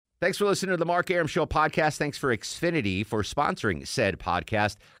Thanks for listening to the Mark Arum Show podcast. Thanks for Xfinity for sponsoring said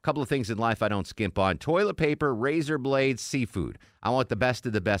podcast. A couple of things in life I don't skimp on. Toilet paper, razor blades, seafood. I want the best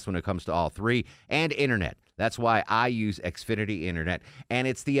of the best when it comes to all three. And internet. That's why I use Xfinity Internet. And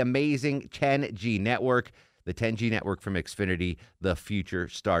it's the amazing 10G network. The 10G network from Xfinity. The future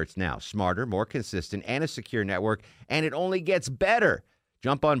starts now. Smarter, more consistent, and a secure network. And it only gets better.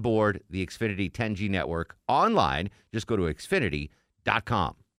 Jump on board the Xfinity 10G network online. Just go to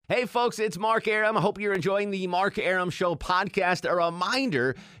Xfinity.com. Hey, folks, it's Mark Arum. I hope you're enjoying the Mark Arum Show podcast. A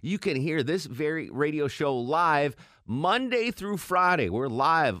reminder, you can hear this very radio show live Monday through Friday. We're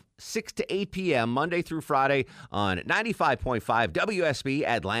live 6 to 8 p.m. Monday through Friday on 95.5 WSB,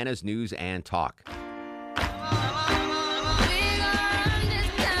 Atlanta's News and Talk.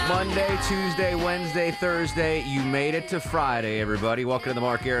 Monday, Tuesday, Wednesday, Thursday. You made it to Friday, everybody. Welcome to the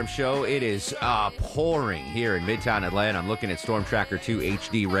Mark Arum Show. It is pouring here in Midtown Atlanta. I'm looking at Storm Tracker 2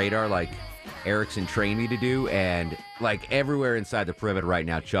 HD radar like Erickson trained me to do, and like everywhere inside the perimeter right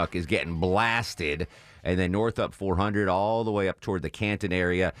now, Chuck, is getting blasted. And then north up 400 all the way up toward the Canton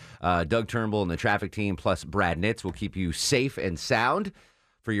area. Doug Turnbull and the traffic team plus Brad Nitz will keep you safe and sound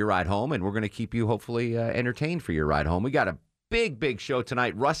for your ride home, and we're going to keep you hopefully entertained for your ride home. We got a big show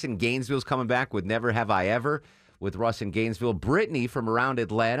tonight. Russ in Gainesville's coming back with Never Have I Ever with Russ in Gainesville. Brittany from around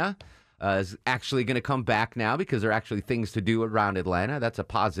Atlanta is actually going to come back now because there are actually things to do around Atlanta. That's a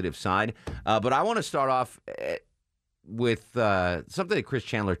positive sign. But I want to start off with something that Chris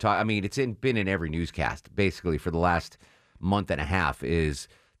Chandler taught. I mean, been in every newscast basically for the last month and a half is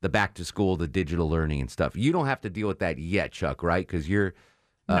the back to school, the digital learning and stuff. You don't have to deal with that yet, Chuck, right? Because your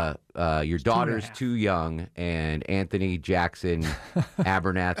daughter's too young, and Anthony Jackson,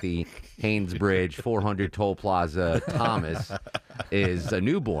 Abernathy, Haynesbridge, 400 Toll Plaza, Thomas is a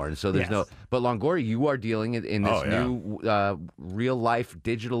newborn. So there's no. But Longoria, you are dealing in this new real life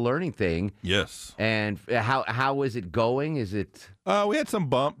digital learning thing. Yes. And how is it going? Is it? We had some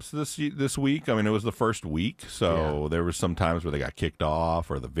bumps this week. I mean, it was the first week, so there was some times where they got kicked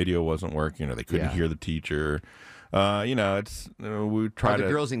off, or the video wasn't working, or they couldn't hear the teacher. We try to. Are the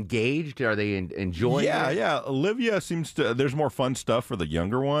girls engaged? Are they enjoying it? Yeah. Olivia seems to. There's more fun stuff for the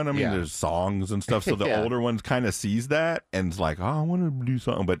younger one. I mean, there's songs and stuff. So the older one kind of sees that and is like, "Oh, I want to do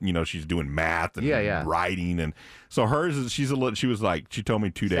something," but she's doing math and writing, and so hers is. She was like, she told me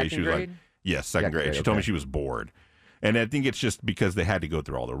 2 days. She was like, yes, second grade. She told me she was bored. And I think it's just because they had to go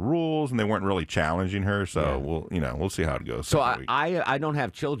through all the rules and they weren't really challenging her. So we'll see how it goes. So I don't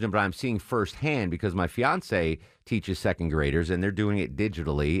have children, but I'm seeing firsthand because my fiance teaches second graders and they're doing it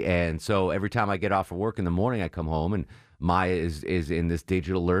digitally. And so every time I get off of work in the morning, I come home and Maya is in this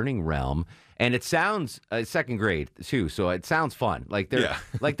digital learning realm. And it sounds second grade too. So it sounds fun. Like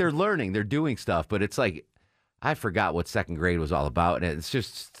they're learning, they're doing stuff, but it's like I forgot what second grade was all about. And it's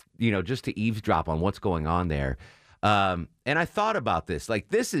just, just to eavesdrop on what's going on there. And I thought about this. Like,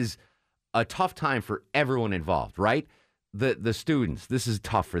 this is a tough time for everyone involved, right? The students, this is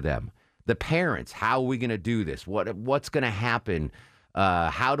tough for them. The parents, how are we going to do this? What's going to happen?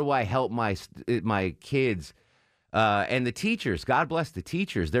 How do I help my kids? And the teachers, God bless the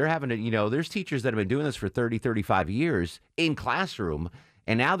teachers. They're having to, there's teachers that have been doing this for 30, 35 years in classroom.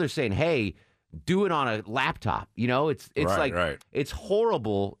 And now they're saying, hey, do it on a laptop. It's it's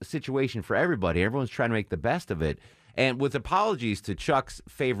horrible situation for everybody. Everyone's trying to make the best of it. And with apologies to Chuck's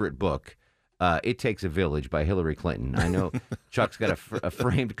favorite book, It Takes a Village by Hillary Clinton. I know Chuck's got a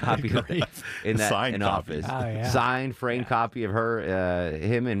framed copy of it in office. Oh, yeah. Signed, framed copy of her,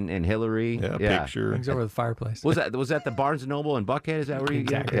 him and Hillary. Picture. Hangs over the fireplace. Was that the Barnes & Noble in Buckhead? Is that where you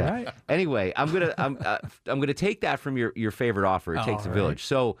exactly right? Anyway, I'm gonna take that from your favorite offer. It Takes a Village.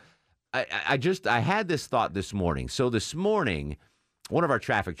 So. I had this thought this morning. So this morning, one of our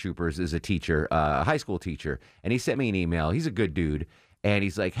traffic troopers is a teacher, a high school teacher, and he sent me an email. He's a good dude, and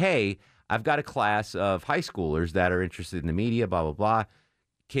he's like, hey, I've got a class of high schoolers that are interested in the media, blah, blah, blah.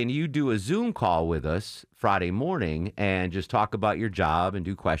 Can you do a Zoom call with us Friday morning and just talk about your job and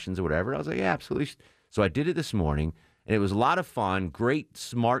do questions or whatever? I was like, yeah, absolutely. So I did it this morning, and it was a lot of fun, great,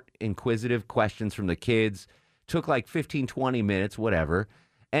 smart, inquisitive questions from the kids. Took like 15, 20 minutes, whatever.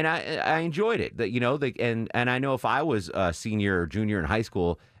 And I enjoyed it. And I know if I was a senior or junior in high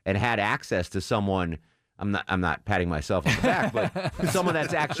school and had access to someone, I'm not patting myself on the back, but someone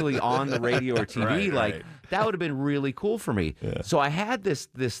that's actually on the radio or TV, that would have been really cool for me. Yeah. So I had this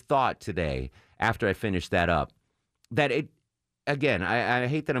thought today after I finished that up, that I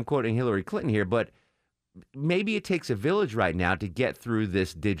hate that I'm quoting Hillary Clinton here, but maybe it takes a village right now to get through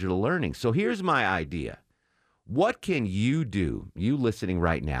this digital learning. So here's my idea. What can you do, you listening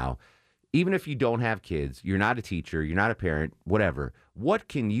right now? even if you don't have kids, you're not a teacher, you're not a parent, whatever, what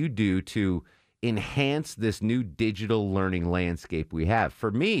can you do to enhance this new digital learning landscape we have?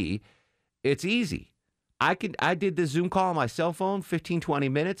 For me, it's easy. I did the Zoom call on my cell phone, 15, 20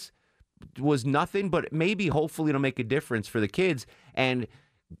 minutes, was nothing, but maybe hopefully it'll make a difference for the kids and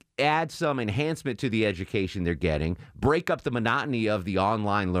add some enhancement to the education they're getting, break up the monotony of the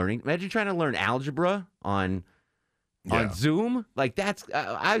online learning. Imagine trying to learn algebra on Zoom. Like that's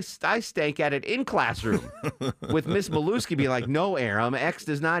I stank at it in classroom with Miss Malusky being like, no, Aram, X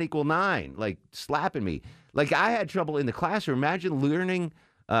does not equal 9, like slapping me. Like I had trouble in the classroom. Imagine learning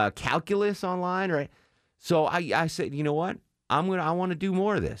calculus online, right? So I said, you know what? I want to do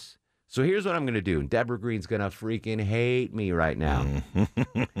more of this. So here's what I'm going to do. And Deborah Green's going to freaking hate me right now.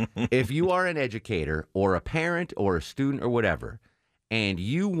 If you are an educator or a parent or a student or whatever, and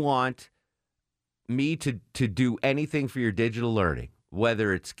you want me to do anything for your digital learning,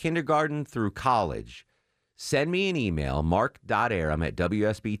 whether it's kindergarten through college, send me an email,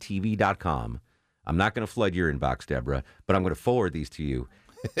 mark.aram@wsbtv.com. I'm not going to flood your inbox, Deborah, but I'm going to forward these to you.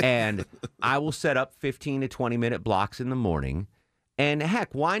 And I will set up 15 to 20-minute blocks in the morning. And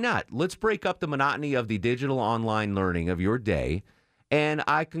heck, why not? Let's break up the monotony of the digital online learning of your day. And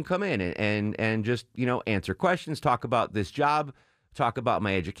I can come in and just, answer questions, talk about this job, talk about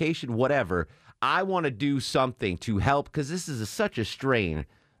my education, whatever. I want to do something to help because this is such a strain,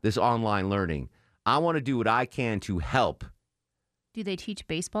 this online learning. I want to do what I can to help. Do they teach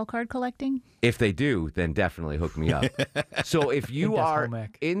baseball card collecting? If they do, then definitely hook me up. So if you are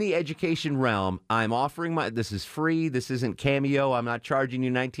in the education realm, I'm offering this is free. This isn't Cameo. I'm not charging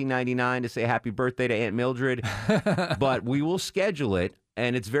you $19.99 to say happy birthday to Aunt Mildred. But we will schedule it,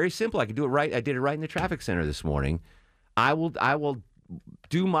 and it's very simple. I can do it right. I did it right in the traffic center this morning. I will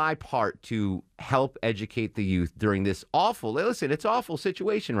do my part to help educate the youth during this it's awful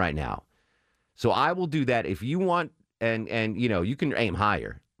situation right now. So I will do that. If you want, and you can aim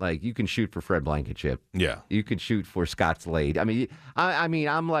higher. Like you can shoot for Fred Blankenship. Yeah. You can shoot for Scott Slade. I mean,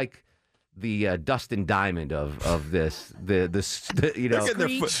 I'm like the Dustin Diamond of this. They're getting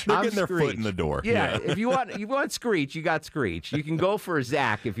their foot in the door. Yeah. If you want Screech, you got Screech. You can go for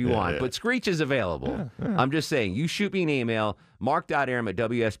Zach if you want, but Screech is available. Yeah. I'm just saying, you shoot me an email,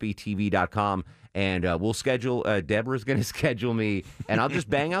 mark.aram@wsbtv.com, and we'll schedule. Deborah's going to schedule me, and I'll just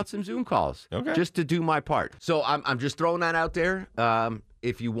bang out some Zoom calls just to do my part. So I'm just throwing that out there.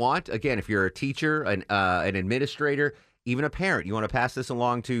 If you want, again, if you're a teacher, an administrator, even a parent, you want to pass this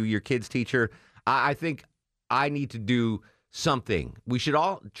along to your kid's teacher, I think I need to do something. We should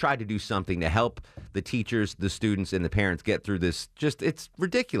all try to do something to help the teachers, the students, and the parents get through this. It's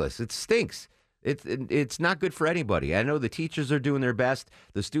ridiculous. It stinks. It's not good for anybody. I know the teachers are doing their best.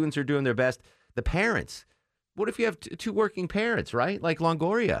 The students are doing their best. The parents. What if you have two working parents, right? Like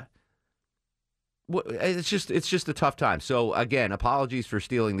Longoria. It's just a tough time. So again, apologies for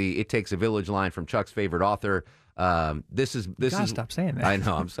stealing the "It Takes a Village" line from Chuck's favorite authur. This is stop saying that. I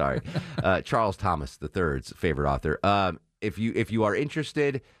know. I'm sorry. Charles Thomas III's favorite author. If you are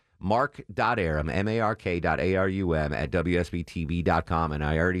interested, mark.arum, mark.arum at wsbtv.com. And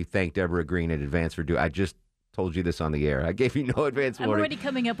I already thanked Deborah Green in advance for I just told you this on the air. I gave you no advance warning. I'm already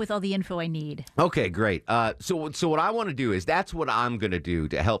coming up with all the info I need. Okay, great. So what I want to do is that's what I'm going to do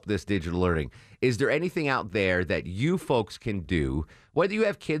to help this digital learning. Is there anything out there that you folks can do, whether you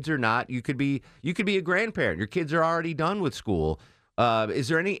have kids or not? You could be a grandparent. Your kids are already done with school. Is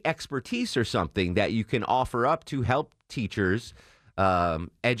there any expertise or something that you can offer up to help teachers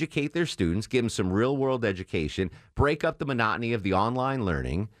educate their students, give them some real-world education, break up the monotony of the online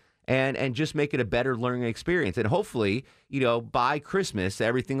learning, and just make it a better learning experience? And hopefully, by Christmas,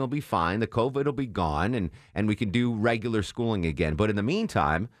 everything will be fine. The COVID will be gone, and we can do regular schooling again. But in the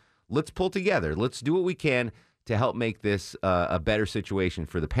meantime, let's pull together. Let's do what we can to help make this a better situation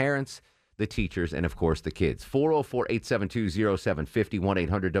for the parents, the teachers, and, of course, the kids. 404-872-0750,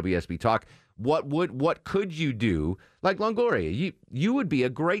 1-800-WSB-TALK. What could you do? Like Longoria, you would be a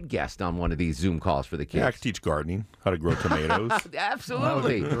great guest on one of these Zoom calls for the kids. Yeah, I could teach gardening, how to grow tomatoes.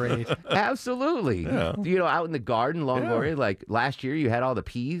 Absolutely. Great. Absolutely. Yeah. Out in the garden, Longoria, like last year you had all the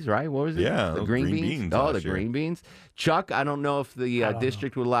peas, right? What was it? Yeah. The green beans. Oh, the green beans. Chuck, I don't know if the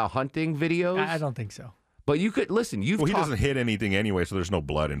district would allow hunting videos. I don't think so. But you could listen. He doesn't hit anything anyway, so there's no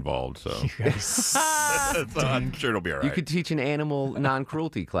blood involved. So, so I'm sure it'll be all right. You could teach an animal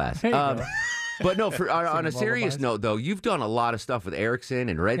non-cruelty class. But no, on a serious note, though, you've done a lot of stuff with Erickson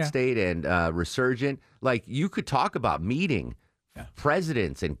and Red State and Resurgent. Like, you could talk about meeting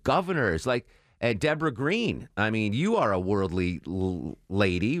presidents and governors. Like, And Deborah Green, I mean, you are a worldly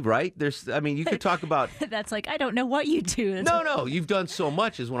lady, right? You could talk about. That's like, I don't know what you do. No, you've done so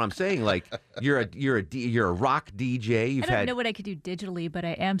much, is what I'm saying. Like, you're a rock DJ. I don't know what I could do digitally, but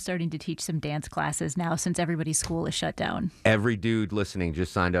I am starting to teach some dance classes now since everybody's school is shut down. Every dude listening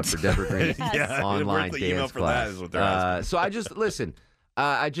just signed up for Deborah Green's online dance class. So I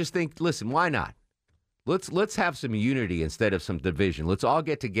just think, why not? Let's have some unity instead of some division. Let's all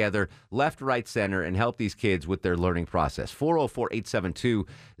get together, left, right, center, and help these kids with their learning process. 404-872-0750,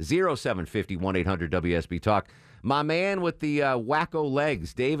 1-800-WSB-TALK. My man with the wacko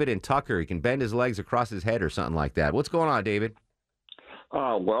legs, David and Tucker, he can bend his legs across his head or something like that. What's going on, David?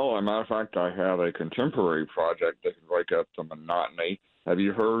 Well, as a matter of fact, I have a contemporary project that can break up the monotony. Have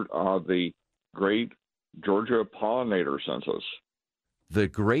you heard of the Great Georgia Pollinator Census? The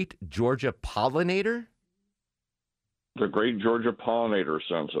Great Georgia Pollinator? The Great Georgia Pollinator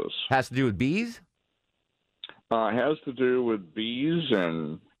Census. Has to do with bees? Has to do with bees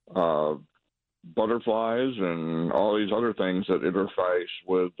and butterflies and all these other things that interface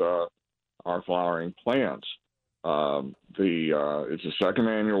with our flowering plants. It's a second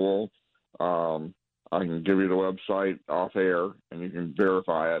annual. I can give you the website off air, and you can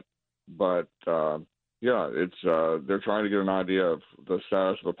verify it. But it's they're trying to get an idea of the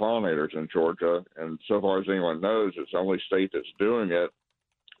status of the pollinators in Georgia, and so far as anyone knows, it's the only state that's doing it.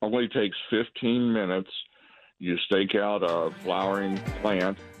 Only takes 15 minutes. You stake out a flowering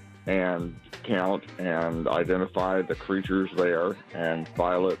plant and count and identify the creatures there and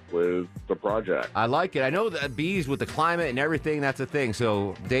file it with the project. I like it. I know that bees with the climate and everything, that's a thing.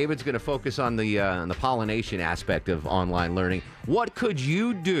 So David's going to focus on the pollination aspect of online learning. What could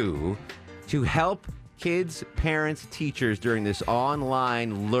you do to help kids, parents, teachers during this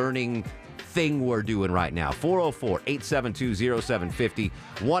online learning thing we're doing right now? 404-872-0750,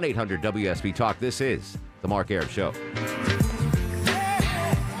 1-800-WSB-TALK. This is The Mark Arum Show.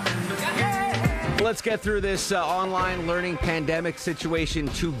 Let's get through this online learning pandemic situation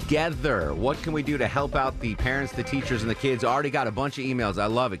together. What can we do to help out the parents, the teachers, and the kids? Already got a bunch of emails. I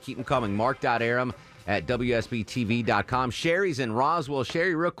love it. Keep them coming. mark.arum@WSBTV.com. Sherry's in Roswell.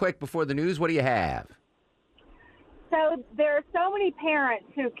 Sherry, real quick before the news, what do you have? So there are so many parents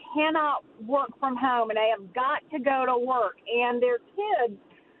who cannot work from home, and they have got to go to work, and their kids,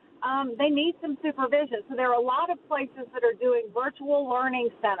 they need some supervision. So there are a lot of places that are doing virtual learning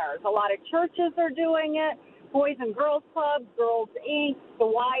centers. A lot of churches are doing it, Boys and Girls Clubs, Girls Inc., the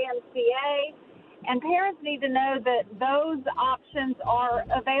YMCA. And parents need to know that those options are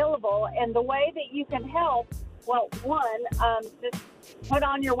available. And the way that you can help, well, one, just put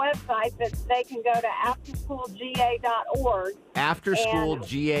on your website that they can go to afterschoolga.org.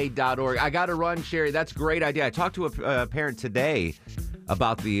 Afterschoolga.org. I got to run, Sherry. That's a great idea. I talked to a parent today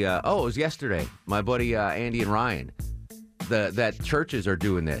about the, it was yesterday, my buddy Andy and Ryan, that churches are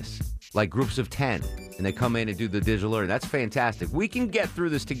doing this, like groups of 10, and they come in and do the digital learning. That's fantastic. We can get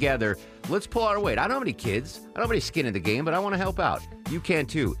through this together. Let's pull our weight. I don't have any kids. I don't have any skin in the game, but I want to help out. You can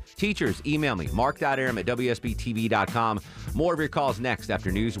too. Teachers, email me, mark.arum@WSBTV.com. More of your calls next after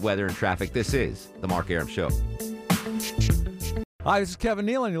news, weather, and traffic. This is The Mark Arum Show. Hi, this is Kevin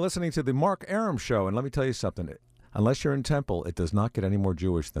Neal, and you're listening to The Mark Arum Show. And let me tell you something. Unless you're in Temple, it does not get any more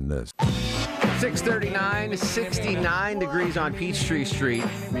Jewish than this. 639, 69 degrees on Peachtree Street.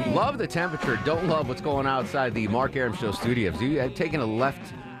 Love the temperature. Don't love what's going on outside the Mark Arum Show studios. You have taken a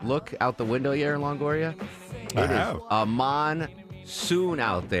left look out the window here in Longoria? I have. It is a monsoon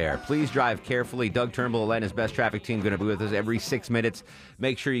out there. Please drive carefully. Doug Turnbull, Atlanta's best traffic team, going to be with us every 6 minutes.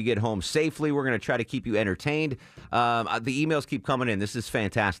 Make sure you get home safely. We're going to try to keep you entertained. The emails keep coming in. This is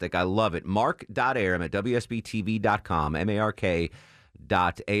fantastic. I love it. mark.arum@WSBTV.com,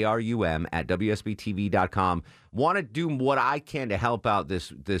 mark.arum@WSBTV.com. Want to do what I can to help out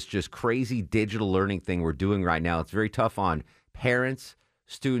this just crazy digital learning thing we're doing right now. It's very tough on parents,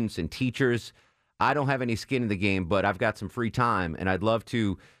 students, and teachers. I don't have any skin in the game, but I've got some free time, and I'd love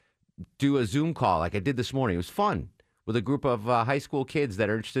to do a Zoom call like I did this morning. It was fun with a group of high school kids that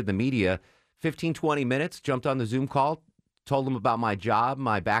are interested in the media. 15, 20 minutes, jumped on the Zoom call, told them about my job,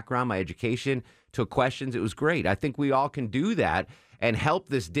 my background, my education, took questions. It was great. I think we all can do that and help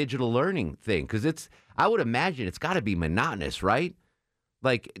this digital learning thing, because I would imagine it's got to be monotonous, right?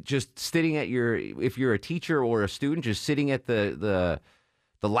 Like just sitting at if you're a teacher or a student, just sitting at the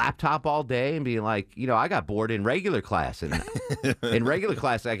laptop all day and being like, I got bored in regular class. And in regular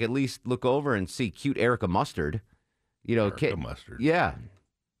class, I could at least look over and see cute Erica Mustard. Erica Mustard. Yeah.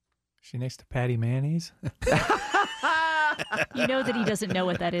 She next to Patty Mayonnaise? You know that he doesn't know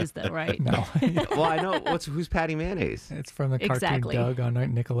what that is, though, right? No. Well, I know. Who's Patty Mayonnaise? It's from the cartoon Doug on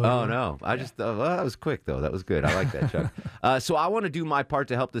Nickelodeon. Oh, no. I just, well, that was quick, though. That was good. I like that, Chuck. So I want to do my part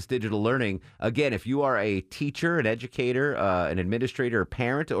to help this digital learning. Again, if you are a teacher, an educator, an administrator, a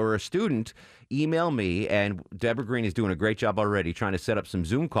parent, or a student, email me. And Deborah Green is doing a great job already trying to set up some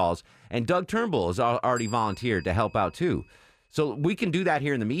Zoom calls. And Doug Turnbull has already volunteered to help out, too. So we can do that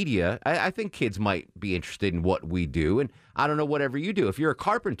here in the media. I think kids might be interested in what we do. And I don't know, whatever you do. If you're a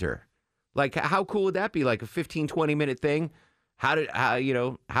carpenter, like how cool would that be? Like a 15, 20-minute thing? How to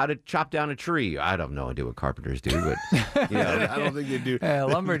chop down a tree. I don't know what carpenters do, but I don't think they do.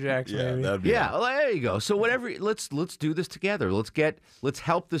 Lumberjacks, maybe. Well, there you go. So whatever, let's do this together. Let's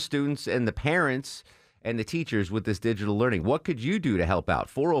help the students and the parents and the teachers with this digital learning. What could you do to help out?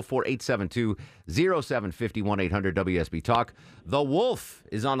 404-872-0750, 1-800-WSB-TALK. The Wolf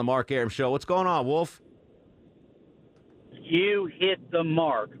is on the Mark Arum Show. What's going on, Wolf? You hit the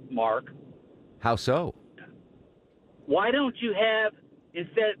mark, Mark. How so? Why don't you have,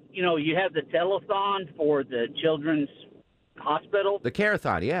 instead, you have the telethon for the children's hospital? The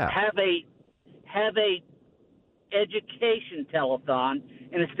Care-a-thon, yeah. Have a education telethon,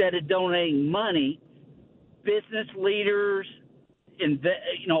 and instead of donating money, business leaders,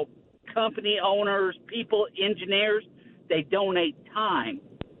 company owners, people, engineers, they donate time.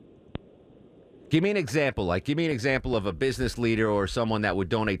 Give me an example. Give me an example of a business leader or someone that would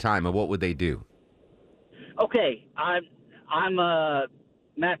donate time, and what would they do? Okay, I'm a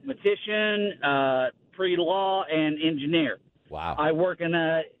mathematician, pre-law, and engineer. Wow. I work in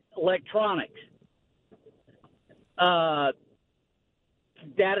electronics, data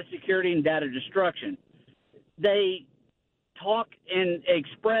security, and data destruction. They talk and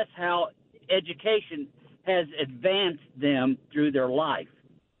express how education has advanced them through their life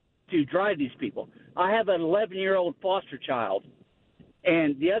to drive these people. I have an 11-year-old foster child,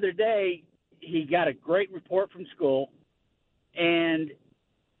 and the other day he got a great report from school, and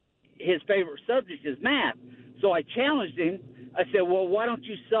his favorite subject is math. So I challenged him. I said, well, why don't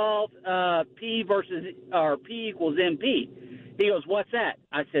you solve P equals MP? He goes, what's that?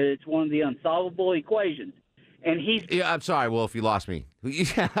 I said, it's one of the unsolvable equations. And Yeah, I'm sorry, Wolf, you lost me.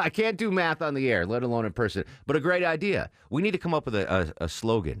 I can't do math on the air, let alone in person. But a great idea. We need to come up with a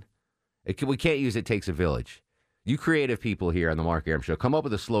slogan. We can't use "It Takes a Village." You creative people here on the Mark Arum Show, come up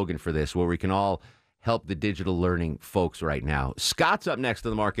with a slogan for this where we can all help the digital learning folks right now. Scott's up next to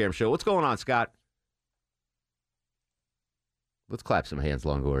the Mark Arum Show. What's going on, Scott? Let's clap some hands,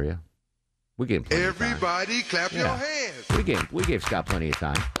 Longoria. We gave him plenty of time. Everybody clap your hands. We gave Scott plenty of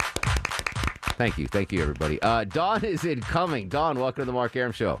time. Thank you, everybody. Dawn is incoming. Dawn, welcome to the Mark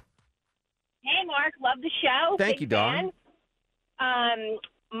Arum Show. Hey, Mark. Love the show. Thank you, Dawn.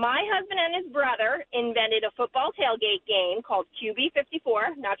 My husband and his brother invented a football tailgate game called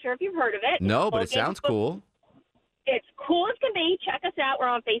QB54. Not sure if you've heard of it. No, but it sounds cool. It's cool as can be. Check us out. We're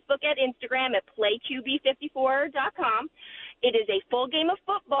on Facebook and Instagram at playqb54.com. It is a full game of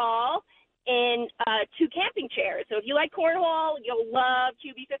football in 2 camping chairs. So if you like cornhole, you'll love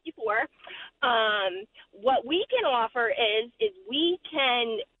QB54. What we can offer is it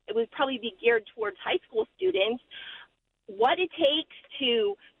would probably be geared towards high school students, what it takes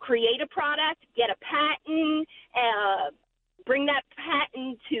to create a product, get a patent, bring that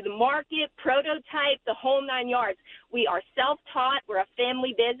patent to the market, prototype, the whole 9 yards. We are self-taught. We're a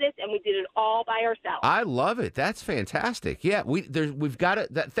family business, and we did it all by ourselves. I love it. That's fantastic. Yeah, we've got it.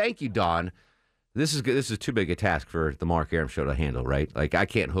 Thank you, Dawn. This is good. This is too big a task for the Mark Arum Show to handle, right? Like, I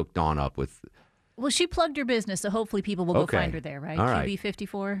can't hook Dawn up with. Well, she plugged her business, so hopefully people will go find her there, right? All right.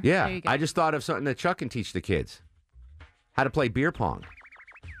 QB54. Yeah, there you go. I just thought of something that Chuck can teach the kids. How to play beer pong.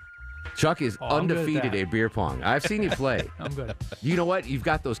 Chuck is undefeated at beer pong. I've seen you play. I'm good. You know what? You've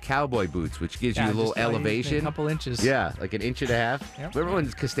got those cowboy boots, which gives you a little elevation. A couple inches. Yeah, like an inch and a half. Yep. Remember when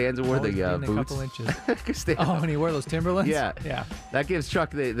Costanza wore the boots? A couple inches. Costanza. Oh, when he wore those Timberlands? Yeah. Yeah. That gives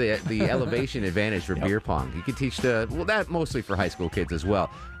Chuck the elevation advantage for beer pong. You can teach that mostly for high school kids as well.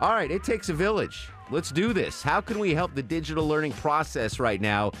 All right, it takes a village. Let's do this. How can we help the digital learning process right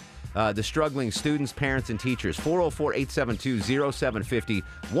now? The struggling students, parents, and teachers. 404-872-0750,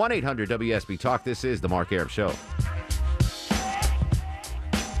 1-800-WSB-TALK. This is the Mark Arum Show.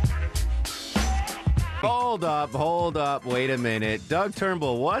 Hold up. Wait a minute. Doug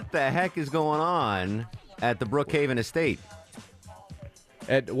Turnbull, what the heck is going on at the Brookhaven Estate?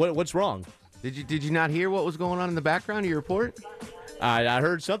 What's wrong? Did you not hear what was going on in the background of your report? I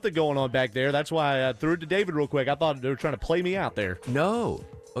heard something going on back there. That's why I threw it to David real quick. I thought they were trying to play me out there. No.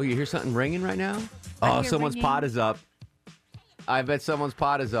 Oh, you hear something ringing right now? I hear someone's ringing. pot is up. I bet someone's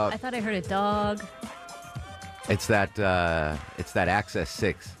pot is up. I thought I heard a dog. It's that Access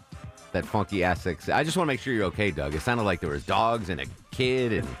 6, that funky Access. I just want to make sure you're okay, Doug. It sounded like there was dogs and a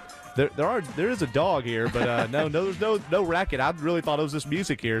kid and. There is a dog here, but no, there's no racket. I really thought it was this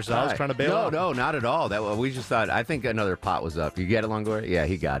music here, so I was trying to bail out. No, not at all. We just thought. I think another pot was up. You get it, Longoria? Yeah,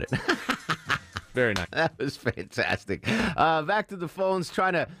 he got it. Very nice. That was fantastic. Back to the phones,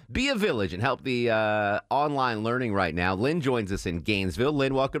 trying to be a village and help the online learning right now. Lynn joins us in Gainesville.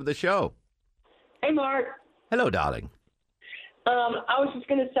 Lynn, welcome to the show. Hey, Mark. Hello, darling. I was just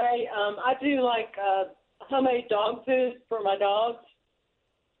going to say, I do like homemade dog food for my dogs.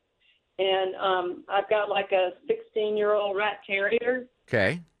 And I've got like a 16-year-old rat terrier.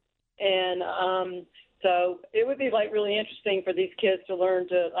 Okay. And so it would be like really interesting for these kids to learn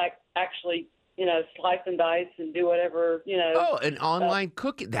to like actually, slice and dice and do whatever, Oh, an online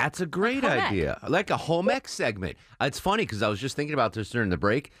cooking. That's a great idea. Like a home ec segment. It's funny because I was just thinking about this during the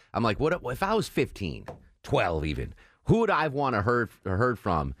break. I'm like, what if I was 15, 12 even? Who would I want to heard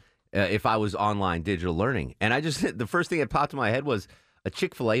from if I was online digital learning? And the first thing that popped in my head was a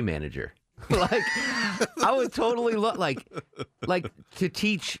Chick-fil-A manager. Like, I would totally love, like to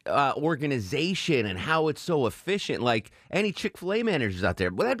teach organization and how it's so efficient. Like any Chick-fil-A managers out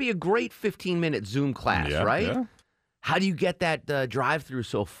there, well, that'd be a great 15-minute Zoom class, right? Yeah. How do you get that drive-through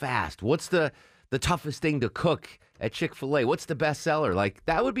so fast? What's the toughest thing to cook at Chick-fil-A? What's the best seller? Like,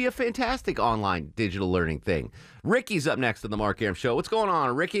 that would be a fantastic online digital learning thing. Ricky's up next on the Mark Arum Show. What's going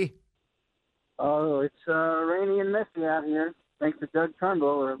on, Ricky? Oh, it's rainy and messy out here. Thanks to Doug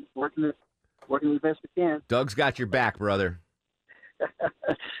Turnbull. We're working as best we can. Doug's got your back, brother.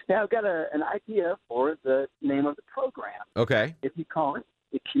 Now, I've got an idea for the name of the program. Okay. If you call it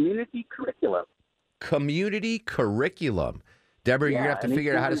the Community Curriculum. Community Curriculum. Deborah, you're going to have to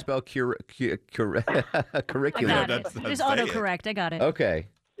figure out how to spell curriculum. I got it. Just autocorrect. I got it. Okay.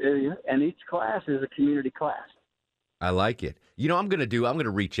 And each class is a community class. I like it. I'm going to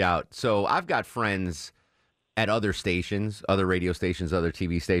reach out. So I've got friends at other stations, other radio stations, other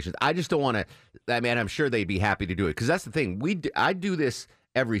TV stations. I just don't want to, I'm sure they'd be happy to do it. Because that's the thing. I do this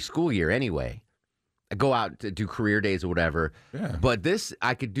every school year anyway. I go out to do career days or whatever. Yeah. But this,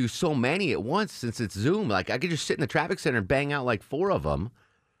 I could do so many at once since it's Zoom. Like, I could just sit in the traffic center and bang out like 4 of them.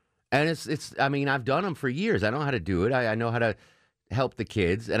 And I've done them for years. I know how to do it. I know how to help the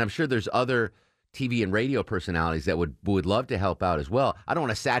kids. And I'm sure there's other TV and radio personalities that would love to help out as well. I don't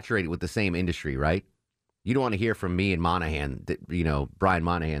want to saturate it with the same industry, right? You don't want to hear from me and Monahan, Brian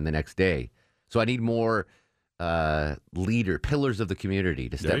Monahan the next day. So I need more pillars of the community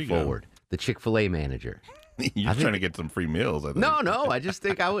to step forward. The Chick-fil-A manager. You're trying to get some free meals, I think. No. I just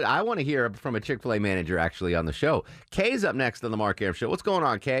think I want to hear from a Chick-fil-A manager actually on the show. Kay's up next on the Mark Arum Show. What's going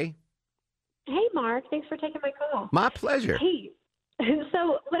on, Kay? Hey, Mark. Thanks for taking my call. My pleasure. Hey,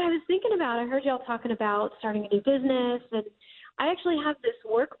 so what I was thinking about, I heard y'all talking about starting a new business, and I actually have this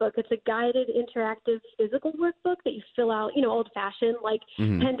workbook. It's a guided, interactive, physical workbook that you fill out, old-fashioned, like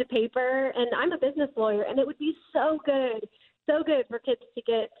pen to paper. And I'm a business lawyer, and it would be so good for kids to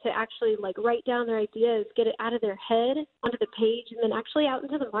get to actually, like, write down their ideas, get it out of their head onto the page, and then actually out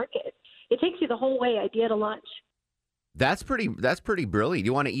into the market. It takes you the whole way, idea to lunch. That's pretty brilliant.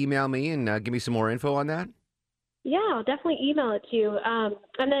 You want to email me and give me some more info on that? Yeah, I'll definitely email it to you. And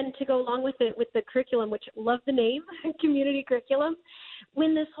then to go along with it, with the curriculum, which love the name, Community Curriculum,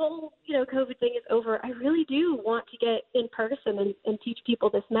 when this whole, COVID thing is over, I really do want to get in person and teach people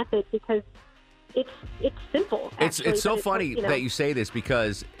this method because it's simple. Actually, it's so funny that you say this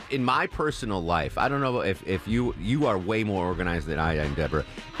because in my personal life, I don't know if you are way more organized than I am, Deborah.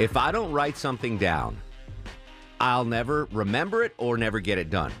 If I don't write something down, I'll never remember it or never get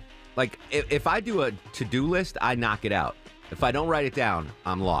it done. Like, if I do a to-do list, I knock it out. If I don't write it down,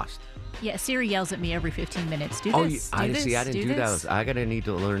 I'm lost. Yeah, Siri yells at me every 15 minutes. Do this. I didn't do those. I need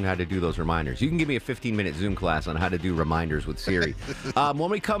to learn how to do those reminders. You can give me a 15-minute Zoom class on how to do reminders with Siri.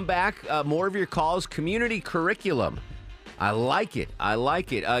 When we come back, more of your calls, Community Curriculum. I like it.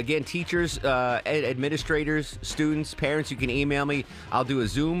 Again, teachers, administrators, students, parents, you can email me. I'll do a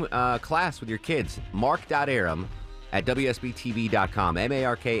Zoom class with your kids. Mark.Arum at WSBTV.com.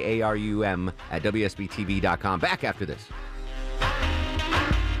 MarkArum at WSBTV.com. Back after this.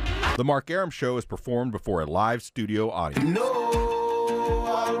 The Mark Arum Show is performed before a live studio audience. No,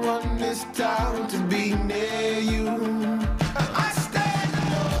 I want this town to be near you. I stand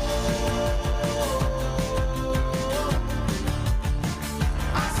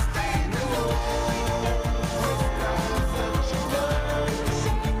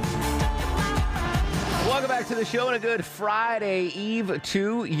Welcome back to the Show and a good Friday Eve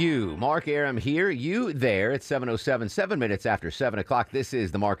to you. Mark Arum here, you there. It's 7:07, 7 minutes after 7 o'clock. This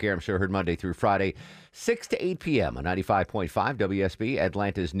is the Mark Arum Show, heard Monday through Friday, 6 to 8 p.m. on 95.5 WSB,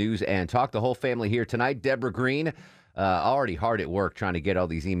 Atlanta's News and Talk. The whole family here tonight. Deborah Green, already hard at work trying to get all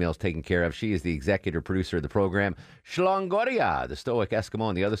these emails taken care of. She is the executive producer of the program. Shlongoria, the stoic Eskimo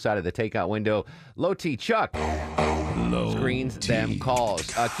on the other side of the takeout window. Low-T Chuck screens them calls.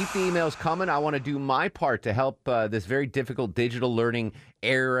 Keep the emails coming. I want to do my part to help this very difficult digital learning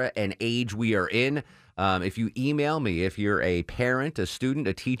era and age we are in. If you email me, if you're a parent, a student,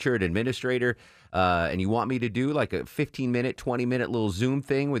 a teacher, an administrator, and you want me to do like a 15-minute, 20-minute little Zoom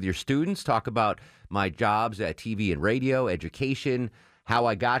thing with your students, talk about my jobs at TV and radio, education, how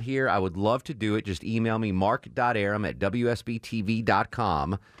I got here, I would love to do it. Just email me,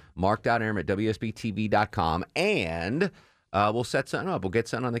 mark.arum@wsbtv.com, mark.arum@wsbtv.com, and we'll set something up. We'll get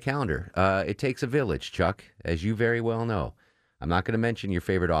something on the calendar. It takes a village, Chuck, as you very well know. I'm not going to mention your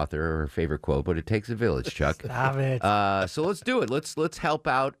favorite author or favorite quote, but it takes a village, Chuck. Stop it. So let's do it. Let's help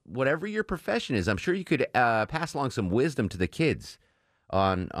out whatever your profession is. I'm sure you could pass along some wisdom to the kids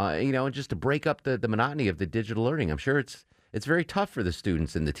on, and just to break up the monotony of the digital learning. I'm sure it's very tough for the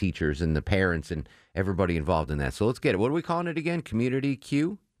students and the teachers and the parents and everybody involved in that. So let's get it. What are we calling it again? Community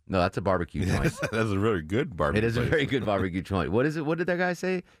Q? No, that's a barbecue joint. That's a very good barbecue. It is a very good barbecue joint. What is it? What did that guy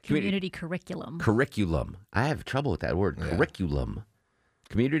say? Community curriculum. Curriculum. I have trouble with that word. Yeah. Curriculum.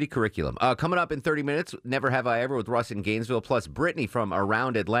 Community curriculum. Coming up in 30 minutes, Never Have I Ever with Russ in Gainesville, plus Brittany from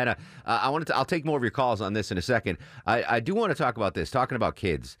around Atlanta. I'll take more of your calls on this in a second. I do want to talk about this, talking about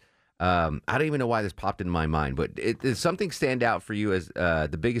kids. I don't even know why this popped in my mind, but did something stand out for you as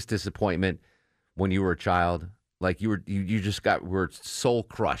the biggest disappointment when you were a child? Like you were soul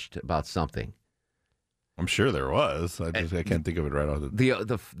crushed about something. I'm sure there was. I can't think of it right off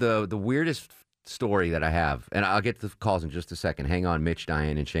the weirdest story that I have, and I'll get to the calls in just a second. Hang on, Mitch,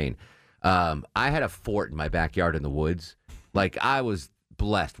 Diane, and Shane. I had a fort in my backyard in the woods. Like, I was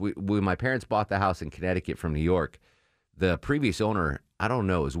blessed. When my parents bought the house in Connecticut from New York, the previous owner, I don't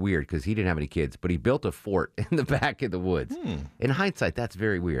know, it was weird because he didn't have any kids, but he built a fort in the back of the woods. In hindsight, that's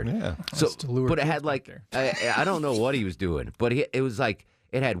very weird. Yeah. So, but it had like, I don't know what he was doing, but it was like,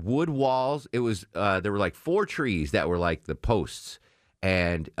 it had wood walls. It was, there were like 4 trees that were like the posts,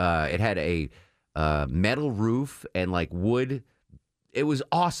 and it had a metal roof and like wood. It was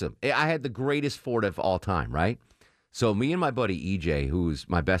awesome. I had the greatest fort of all time, right? So me and my buddy EJ, who's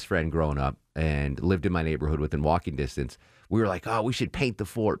my best friend growing up and lived in my neighborhood within walking distance, we were like, oh, we should paint the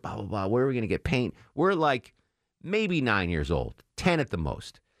fort, blah, blah, blah. Where are we going to get paint? We're like maybe 9 years old, 10 at the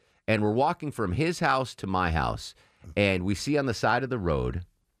most. And we're walking from his house to my house, and we see on the side of the road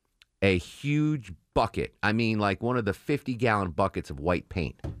a huge bucket. I mean, like one of the 50-gallon buckets of white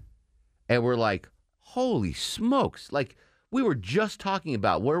paint. And we're like, holy smokes. Like, we were just talking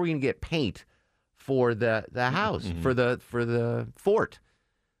about where are we going to get paint for the house, for the fort.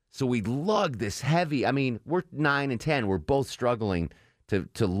 So we lug this heavy. I mean, we're 9 and 10. We're both struggling to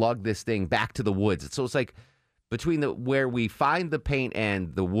lug this thing back to the woods. So it's like between where we find the paint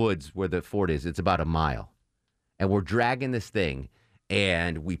and the woods where the fort is, it's about a mile. And we're dragging this thing,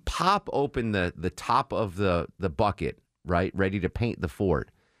 and we pop open the top of the bucket, right, ready to paint the fort.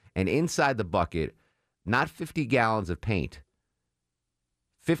 And inside the bucket, not 50 gallons of paint,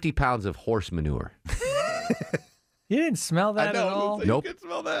 50 pounds of horse manure. You didn't smell that at all? Nope. You could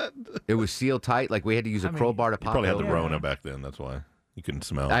smell that. It was sealed tight. Like, we had to use a crowbar to pop it. You probably had the Rona back then. That's why you couldn't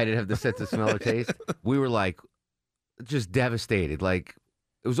smell. I didn't have the sense of smell or taste. We were, like, just devastated. Like,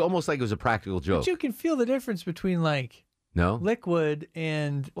 it was almost like it was a practical joke. But you can feel the difference between, like, liquid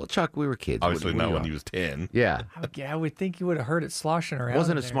and... Well, Chuck, we were kids. Obviously not when he was 10. Yeah. I would think you would have heard it sloshing around. I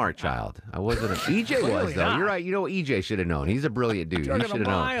wasn't a smart child. I wasn't. EJ was, though. You're right. You know, EJ should have known. He's a brilliant dude. He should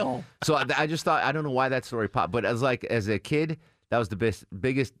have known. So I just thought, I don't know why that story popped, but as a kid, that was the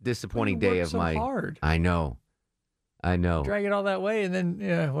biggest disappointing day of my... hard. I know. Drag it all that way, and then,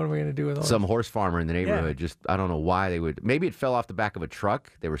 what are we going to do with all Some horse farmer in the neighborhood, just, I don't know why they would, maybe it fell off the back of a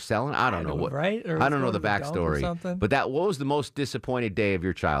truck they were selling. I don't know what. Right? I don't know the backstory. But what was the most disappointed day of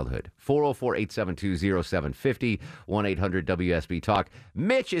your childhood? 404-872-0750, 1-800-WSB-TALK.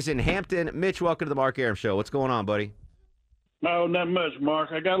 Mitch is in Hampton. Mitch, welcome to the Mark Arum Show. What's going on, buddy? No, not much, Mark.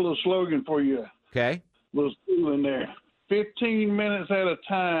 I got a little slogan for you. Okay. A little school in there. 15 minutes at a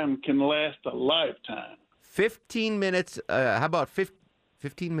time can last a lifetime. 15 minutes, how about 15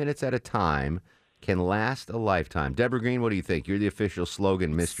 minutes at a time can last a lifetime. Deborah Green, what do you think? You're the official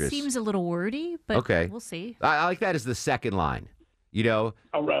slogan mistress. Seems a little wordy, but okay. We'll see. I like that as the second line. All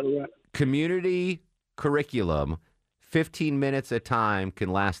right. Community curriculum, 15 minutes at a time can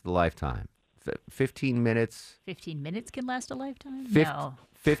last a lifetime. 15 minutes. 15 minutes can last a lifetime? No.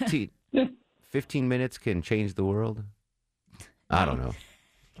 15 minutes can change the world? I don't know.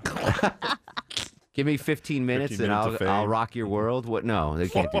 Give me 15 minutes and I'll rock your world. What? No, they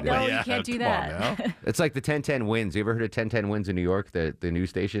can't do that. No, you can't do that. It's like the 1010 Wins. You ever heard of 1010 Wins in New York, the news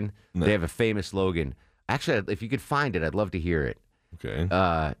station? No. They have a famous slogan. Actually, if you could find it, I'd love to hear it.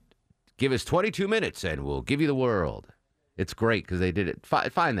 Okay. Give us 22 minutes and we'll give you the world. It's great because they did it.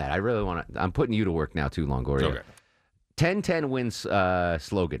 Find that. I really want to. I'm putting you to work now too, Longoria. Okay. 1010 Wins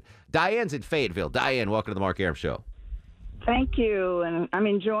slogan. Diane's in Fayetteville. Diane, welcome to the Mark Arum Show. Thank you, and I'm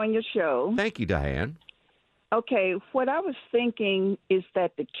enjoying your show. Thank you, Diane. Okay, what I was thinking is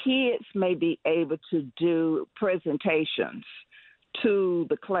that the kids may be able to do presentations to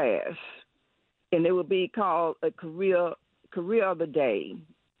the class, and it would be called a career of the day.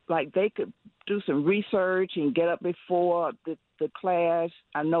 Like they could do some research and get up before the class.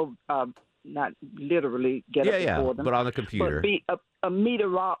 I know not literally get up before them, but on the computer. But be a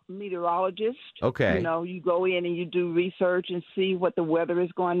meteorologist. Okay. You know, you go in and you do research and see what the weather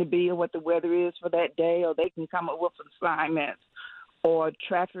is going to be or what the weather is for that day, or they can come up with assignments, or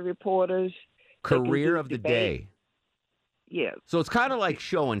traffic reporters. Career of the day. Yeah. So it's kind of like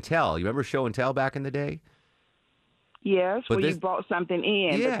show and tell. You remember show and tell back in the day? Yes, where you brought something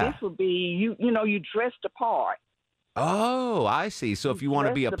in. Yeah. But this would be, you know, you dressed the part. Oh, I see. So if you want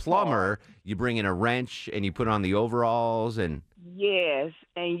to be a plumber, you bring in a wrench and you put on the overalls and... Yes,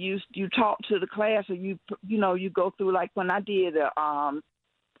 and you talk to the class, or you go through, like when I did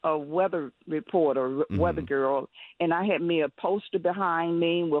a weather report or weather girl, and I had me a poster behind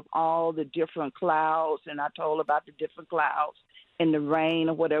me with all the different clouds, and I told about the different clouds and the rain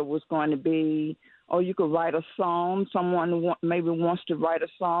or whatever was going to be. Or you could write a song. Someone maybe wants to write a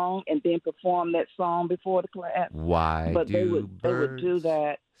song and then perform that song before the class. Why but do they would do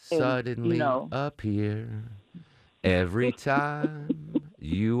that suddenly appear every time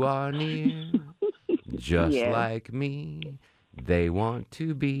you are near? Just like me, they want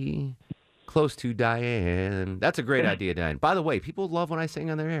to be close to Diane. That's a great idea, Diane. By the way, people love when I sing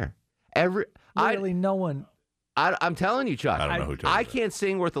on their air. No one. I'm telling you, Chuck. I don't know who I can't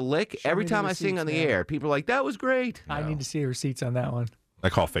sing worth a lick. Every time I sing on the air, people are like, that was great. I need to see receipts on that one. I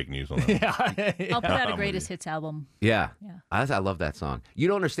call fake news on that. I'll put out a greatest hits album. Yeah. I love that song. You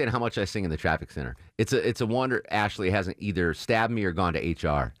don't understand how much I sing in the traffic center. It's a wonder Ashley hasn't either stabbed me or gone to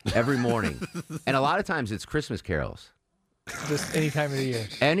HR every morning. And a lot of times it's Christmas carols. Just any time of the year.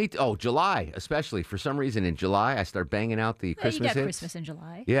 July, especially. For some reason, in July, I start banging out the Christmas hits. You got Christmas in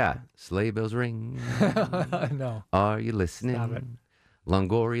July. Yeah. Sleigh bells ring. No. Are you listening? Stop it.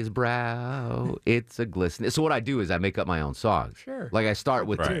 Longoria's brow, it's a glistening. So what I do is I make up my own songs. Sure. Like I start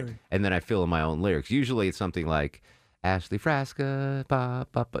with and then I fill in my own lyrics. Usually it's something like Ashley Frasca,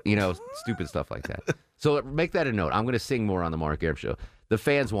 stupid stuff like that. So make that a note. I'm going to sing more on the Mark Arum Show. The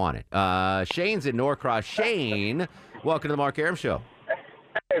fans want it. Shane's in Norcross. Shane, welcome to the Mark Arum Show.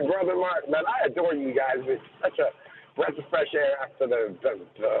 Hey, Brother Mark, man, I adore you guys. It's such a breath of fresh air after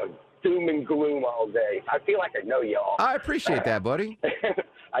the doom and gloom all day. I feel like I know y'all. I appreciate that, buddy.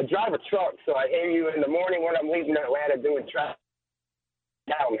 I drive a truck, so I hear you in the morning when I'm leaving Atlanta doing traffic.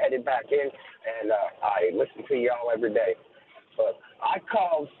 Now I'm headed back in, and I listen to y'all every day. But I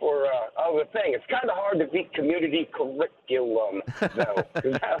called for the thing. It's kind of hard to beat community curriculum, though,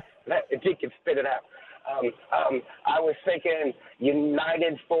 if you can spit it out. I was thinking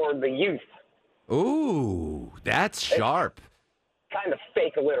United for the Youth. Ooh, that's sharp. Kind of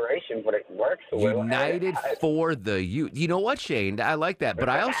fake alliteration, but it works a little. United for the Youth. You know what, Shane? I like that. But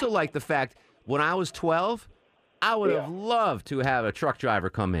I also like the fact when I was 12, I would have loved to have a truck driver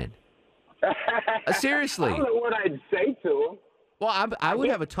come in. Seriously. I don't know what I'd say to him. Well, I would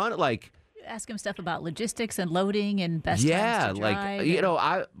have a ton of, ask him stuff about logistics and loading and best times to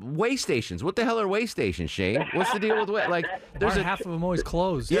drive. Way stations. What the hell are way stations, Shane? What's the deal with there's half of them always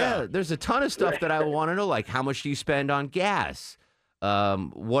closed. Yeah, there's a ton of stuff that I want to know, like how much do you spend on gas?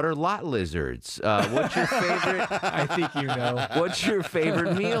 What are lot lizards? What's your favorite? I think you know. What's your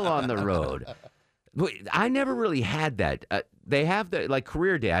favorite meal on the road? I never really had that. They have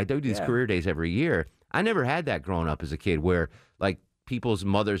career day. I do these career days every year. I never had that growing up as a kid where people's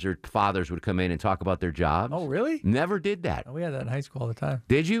mothers or fathers would come in and talk about their jobs. Oh, really? Never did that. Oh, we had that in high school all the time.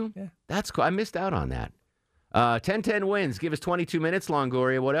 Did you? Yeah. That's cool. I missed out on that. 10-10 wins. Give us 22 minutes,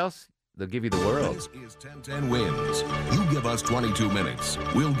 Longoria. What else? They'll give you the world. This is 10-10 wins. You give us 22 minutes.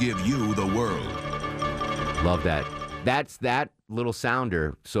 We'll give you the world. Love that. That's that little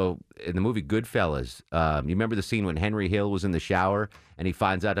sounder. So in the movie Goodfellas, you remember the scene when Henry Hill was in the shower and he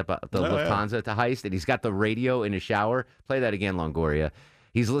finds out about the Lufthansa heist and he's got the radio in his shower? Play that again, Longoria.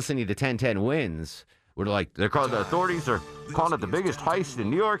 he's listening to 1010 Wins. We're like, the authorities are calling it the biggest heist in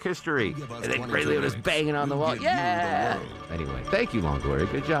New York history. And then Ray Liotta's banging on the wall. Yeah! Anyway, thank you,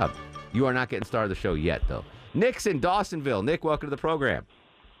 Longoria. Good job. You are not getting star of the show yet, though. Nick's in Dawsonville. Nick, welcome to the program.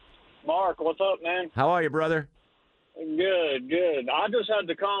 Mark, what's up, man? How are you, brother? Good. I just had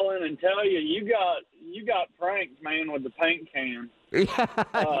to call in and tell you, you got pranked, man, with the paint can.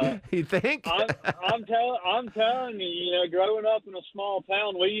 Yeah, you think? I'm telling you, you know, growing up in a small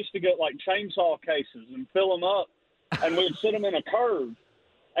town, we used to get like chainsaw cases and fill them up, and we'd sit them in a curve,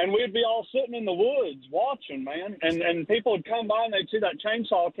 and we'd be all sitting in the woods watching, man, and people would come by and they'd see that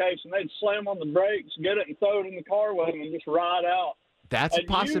chainsaw case and they'd slam on the brakes, get it, and throw it in the car with them and just ride out. That's a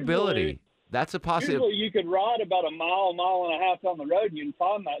possibility. That's a possibility. Usually you could ride about a mile and a half down the road, and you can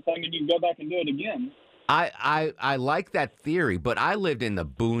find that thing, and you can go back and do it again. I like that theory, but I lived in the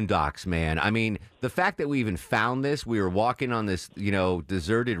boondocks, man. I mean, the fact that we even found this, we were walking on this, you know,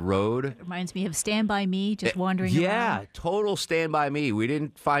 deserted road. It reminds me of Stand By Me, just wandering around. Yeah, total Stand By Me. We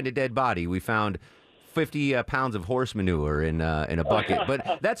didn't find a dead body. We found 50 pounds of horse manure in a bucket.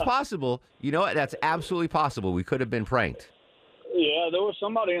 But that's possible. You know what? That's absolutely possible. We could have been pranked. Yeah, there was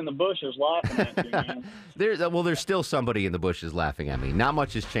somebody in the bushes laughing at you, man. There's still somebody in the bushes laughing at me. Not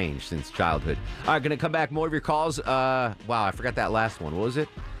much has changed since childhood. All right, going to come back. More of your calls. Wow, I forgot that last one. What was it?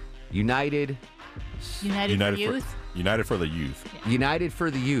 United for Youth? United for the Youth. Yeah. United for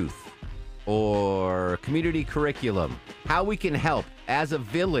the Youth. Or community curriculum. How we can help as a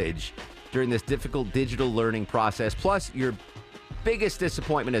village during this difficult digital learning process. Plus, your biggest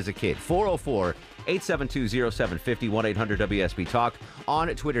disappointment as a kid. 404-872-0750, 1-800-WSB-TALK. On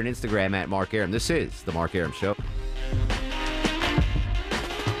Twitter and Instagram at Mark Arum. This is The Mark Arum Show.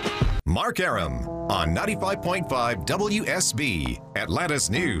 Mark Arum on 95.5 WSB, Atlanta's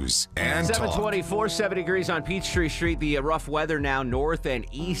News and 724, 70 degrees on Peachtree Street. The rough weather now north and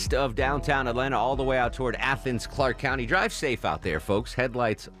east of downtown Atlanta, all the way out toward Athens, Clark County. Drive safe out there, folks.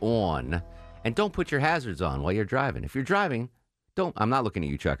 Headlights on. And don't put your hazards on while you're driving. If you're driving, I'm not looking at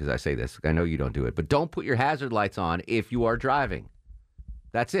you, Chuck, as I say this. I know you don't do it. But don't put your hazard lights on if you are driving.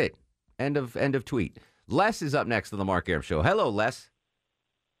 That's it. End of tweet. Les is up next on The Mark Arum Show. Hello, Les.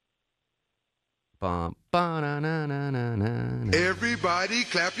 Everybody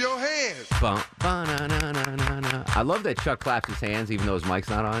clap your hands. I love that Chuck claps his hands even though his mic's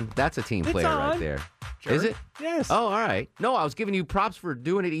not on. That's a team player right there. Sure. Is it? Yes. Oh, all right. No, I was giving you props for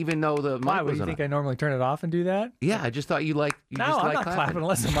doing it even though the mic Why, was you on. think I normally turn it off and do that? Yeah, I just thought you like. No, I'm not clapping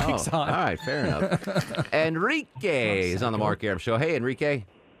unless the mic's on. All right, fair enough. Enrique is on the Mark Arum Show. Hey, Enrique.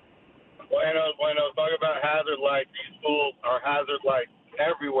 Bueno. Talk about hazard lights. These schools are hazard lights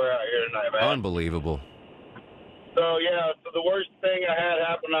everywhere out here tonight, man. Unbelievable. So the worst thing I had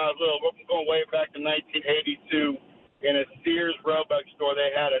happen when I was little, we're going way back to 1982, in a Sears Roebuck store, they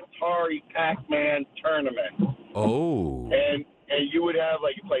had Atari Pac-Man tournament. Oh. And you would have,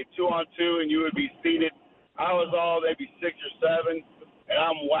 you play 2-on-2, and you would be seated. I was maybe 6 or 7, and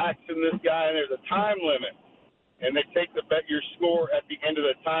I'm waxing this guy, and there's a time limit. And they take your score at the end of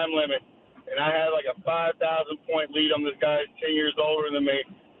the time limit. And I had a 5,000-point lead on this guy who's 10 years older than me.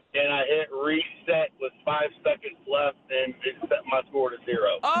 And I hit reset with 5 seconds left, and it set my score to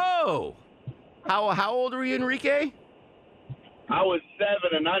 0. Oh! How old were you, Enrique? I was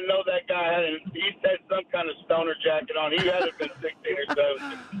 7, and I know that guy he had some kind of stoner jacket on. He had to have been 16 or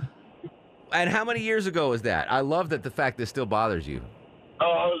 17. And how many years ago was that? I love that the fact this still bothers you. Oh,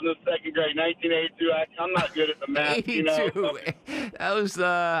 I was in the 2nd grade, 1982. I'm not good at the math, 82. You know. That was,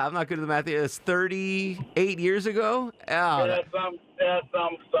 I'm not good at the math. It's 38 years ago? Oh, yeah,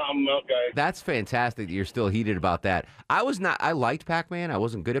 something, okay. That's fantastic that you're still heated about that. I liked Pac-Man. I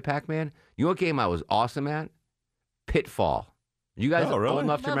wasn't good at Pac-Man. You know what game I was awesome at? Pitfall. You guys are old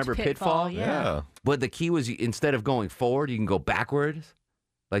enough to remember Pitfall? Yeah. But the key was instead of going forward, you can go backwards.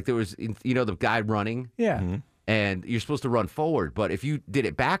 Like there was, the guy running. Yeah. Mm-hmm. And you're supposed to run forward, but if you did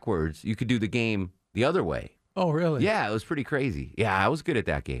it backwards, you could do the game the other way. Oh, really? Yeah, it was pretty crazy. Yeah, I was good at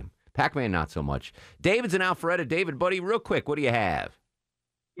that game. Pac-Man, not so much. David's in Alpharetta. David, buddy, real quick, what do you have?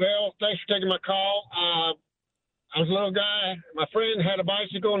 Well, thanks for taking my call. I was a little guy. My friend had a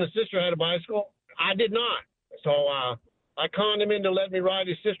bicycle and his sister had a bicycle. I did not. So I conned him into letting me ride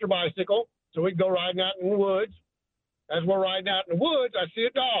his sister's bicycle so we'd go riding out in the woods. As we're riding out in the woods, I see a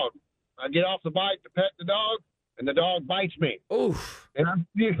dog. I get off the bike to pet the dog, and the dog bites me. Oof. And I'm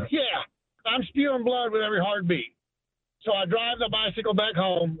spewing blood with every heartbeat. So I drive the bicycle back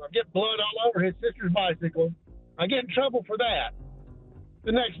home. I get blood all over his sister's bicycle. I get in trouble for that.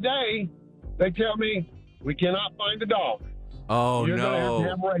 The next day, they tell me, we cannot find the dog. Oh, You're no. Gonna have to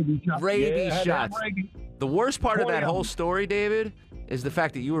have rabies shots. Rabies shots. The worst part of that whole story, David, is the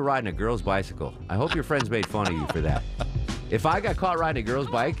fact that you were riding a girl's bicycle. I hope your friends made fun of you for that. If I got caught riding a girl's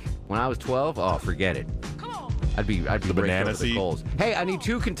bike when I was 12, oh, forget it. I'd be the banana seat. Hey, I need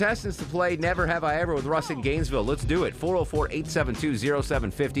 2 contestants to play Never Have I Ever with Russ in Gainesville. Let's do it.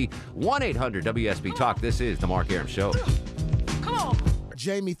 404-872-0750, 1-800-WSB-TALK. This is The Mark Arum Show. Come on.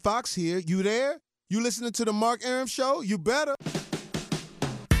 Jamie Foxx here. You there? You listening to The Mark Arum Show? You better.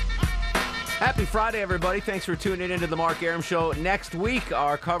 Happy Friday, everybody. Thanks for tuning into the Mark Arum Show. Next week,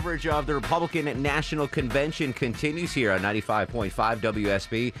 our coverage of the Republican National Convention continues here on 95.5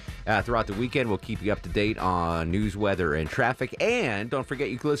 WSB. Throughout the weekend, we'll keep you up to date on news, weather, and traffic. And don't forget,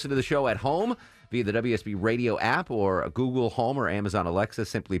 you can listen to the show at home via the WSB radio app or Google Home or Amazon Alexa.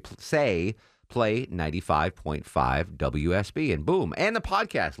 Simply say, play 95.5 WSB, and boom. And the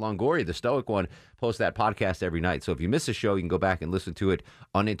podcast, Longoria, the Stoic one, posts that podcast every night. So if you miss a show, you can go back and listen to it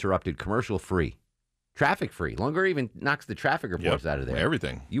uninterrupted, commercial-free, traffic-free. Longoria even knocks the traffic reports out of there.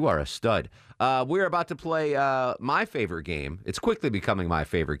 Everything. You are a stud. We're about to play my favorite game. It's quickly becoming my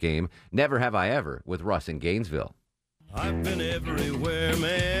favorite game, Never Have I Ever, with Russ in Gainesville. I've been everywhere,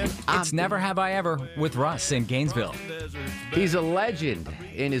 man. It's Never Have I Ever with Russ in Gainesville. He's a legend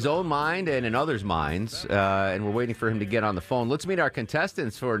in his own mind and in others' minds, and we're waiting for him to get on the phone. Let's meet our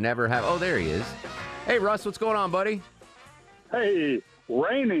contestants for Never Have... Oh, there he is. Hey, Russ, what's going on, buddy? Hey,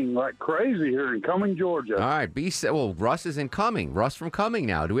 raining like crazy here in Cumming, Georgia. All right, well, Russ is in Cumming. Russ from Cumming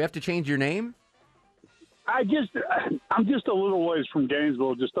now. Do we have to change your name? I'm just a little ways from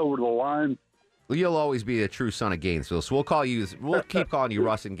Gainesville, just over the line. Well, you'll always be a true son of Gainesville, so we'll keep calling you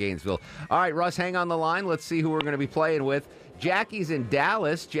Russ in Gainesville. All right, Russ, hang on the line. Let's see who we're going to be playing with. Jackie's in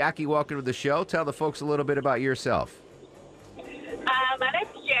Dallas. Jackie, welcome to the show. Tell the folks a little bit about yourself. My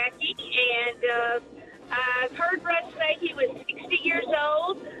name's Jackie, and I've heard Russ say he was 60 years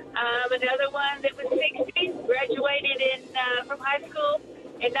old. Another one that was 60 graduated from high school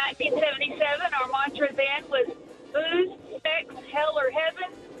in 1977. Our mantra then was booze, sex, hell, or heaven.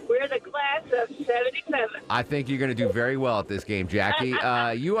 We're the class of 77. I think you're going to do very well at this game, Jackie.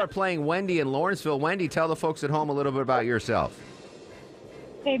 You are playing Wendy in Lawrenceville. Wendy, tell the folks at home a little bit about yourself.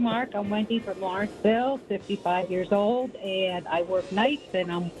 Hey, Mark. I'm Wendy from Lawrenceville, 55 years old, and I work nights, and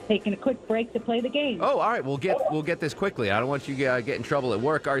I'm taking a quick break to play the game. Oh, all right. We'll get this quickly. I don't want you to get in trouble at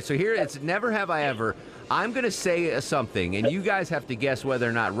work. All right, so here it's Never Have I Ever. I'm going to say something, and you guys have to guess whether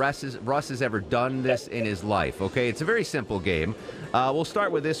or not Russ has ever done this in his life, okay? It's a very simple game. We'll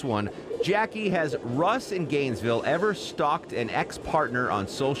start with this one. Jackie, has Russ in Gainesville ever stalked an ex-partner on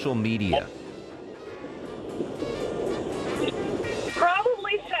social media?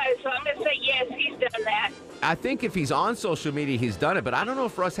 Probably so I'm going to say yes, he's done that. I think if he's on social media, he's done it, but I don't know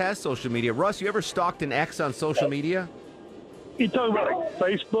if Russ has social media. Russ, you ever stalked an ex on social media? You talking about like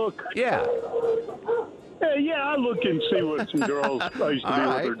Facebook? Yeah. Yeah, I look and see what some girls I used to be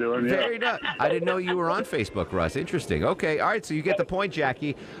what they're doing. Yeah. Very nice. I didn't know you were on Facebook, Russ. Interesting. Okay, all right, so you get the point,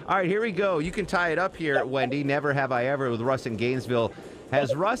 Jackie. All right, here we go. You can tie it up here, Wendy. Never Have I Ever with Russ in Gainesville.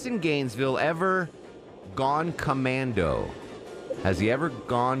 Has Russ in Gainesville ever gone commando? Has he ever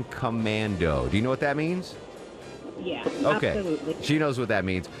gone commando? Do you know what that means? Yeah, okay. Absolutely. She knows what that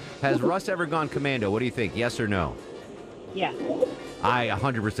means. Has Russ ever gone commando? What do you think, yes or no? Yeah. I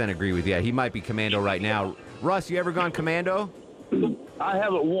 100% agree with you. He might be commando right now. Russ, you ever gone commando? I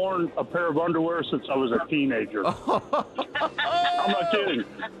haven't worn a pair of underwear since I was a teenager. I'm not kidding.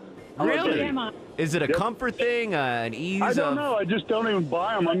 Really? Is it a comfort thing, an ease I don't know. I just don't even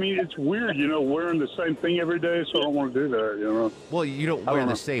buy them. I mean, it's weird, wearing the same thing every day, so I don't want to do that, Well, you don't wear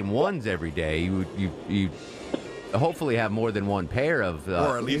the same ones every day. You hopefully have more than one pair of...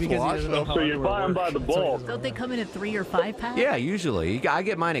 or at least wash them. So you buy them by the bulk. Don't they come in a 3 or 5 pack? Yeah, usually. I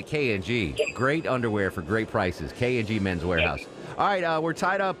get mine at K&G. Great underwear for great prices. K&G Men's Warehouse. All right, we're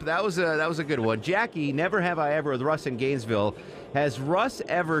tied up. That was a good one. Jackie, Never Have I Ever with Russ in Gainesville. Has Russ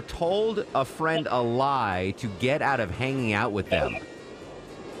ever told a friend a lie to get out of hanging out with them?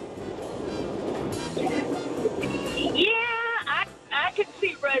 Yeah, I could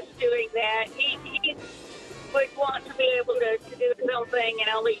see Russ doing that. He would want to be able to do his own thing and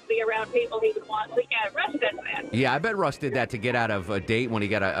only be around people he would want. So, yeah, Russ does that. Yeah, I bet Russ did that to get out of a date when he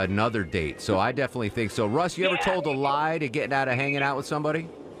got another date. So I definitely think so. Russ, you ever told a lie to get out of hanging out with somebody?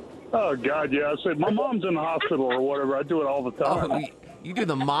 Oh, God, yeah. I said, my mom's in the hospital or whatever. I do it all the time. Oh, you do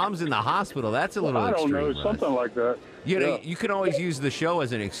the mom's in the hospital. That's a little extreme. I don't know, something like that. You can always use the show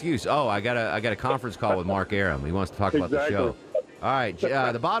as an excuse. Oh, I got a conference call with Mark Arum. He wants to talk about the show. All right.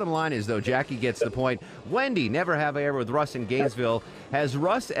 The bottom line is, though, Jackie gets the point. Wendy, Never Have I Ever with Russ in Gainesville. Has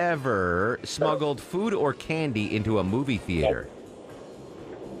Russ ever smuggled food or candy into a movie theater?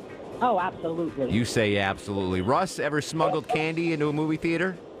 Oh, absolutely. You say absolutely. Russ, ever smuggled candy into a movie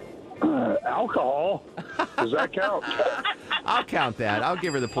theater? Alcohol. Does that count? I'll count that. I'll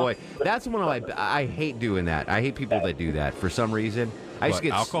give her the point. That's one of my. I hate doing that. I hate people that do that for some reason. I used to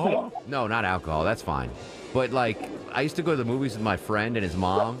get alcohol? No, not alcohol. That's fine. But like, I used to go to the movies with my friend and his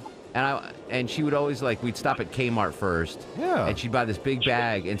mom, and she would always we'd stop at Kmart first. Yeah. And she'd buy this big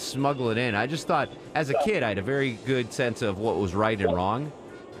bag and smuggle it in. I just thought, as a kid, I had a very good sense of what was right and wrong.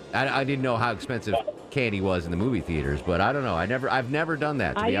 I didn't know how expensive candy was in the movie theaters, but I don't know. I've never done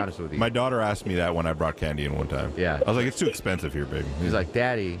that, to be honest with you. My daughter asked me that when I brought candy in one time. Yeah. I was like, it's too expensive here, baby. She's like,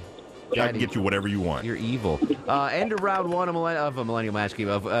 Daddy, I can get you whatever you want. You're evil. End of round one of a Millennial Match Game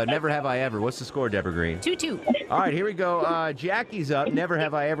of Never Have I Ever. What's the score, Deborah Green? 2-2. All right, here we go. Jackie's up. Never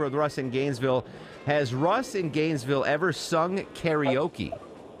Have I Ever with Russ in Gainesville. Has Russ in Gainesville ever sung karaoke?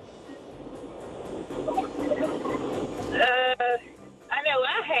 I know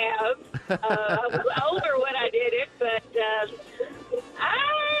I have. I was older when I did it, but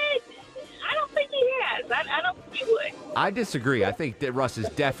I don't think he has. I don't think he would. I disagree. I think that Russ has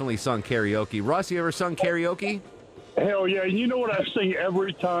definitely sung karaoke. Russ, you ever sung karaoke? Hell yeah! You know what I sing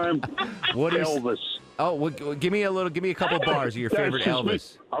every time? What is Elvis. Oh, well, give me a couple bars of your favorite That's just me.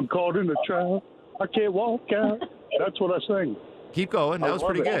 Elvis. I'm caught in a trap. I can't walk out. That's what I sing. Keep going. That was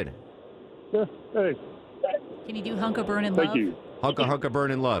pretty good. Yeah. Hey. Can you do Hunka Burnin' Love? Thank you. Hunka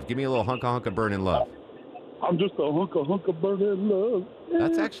Burnin' Love. Give me a little Hunka Burnin' Love. I'm just a hunka burnin' love.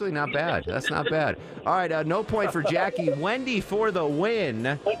 That's actually not bad. That's not bad. All right, no point for Jackie. Wendy for the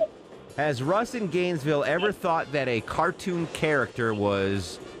win. Has Russ in Gainesville ever thought that a cartoon character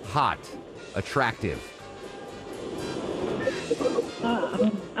was hot, attractive?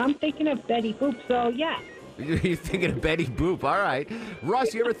 I'm thinking of Betty Boop, so yeah. You're thinking of Betty Boop. All right.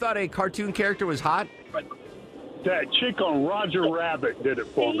 Russ, you ever thought a cartoon character was hot? That chick on Roger Rabbit did it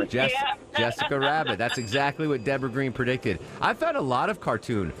for me. Jessica Rabbit. That's exactly what Deborah Green predicted. I've found a lot of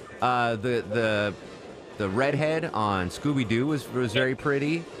cartoon. The redhead on Scooby-Doo was very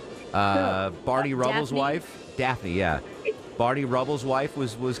pretty. Barney Rubble's wife. Daphne, yeah. Barney Rubble's wife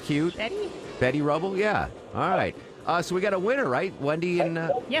was cute. Betty Rubble, yeah. All right. So we got a winner, right? Wendy and...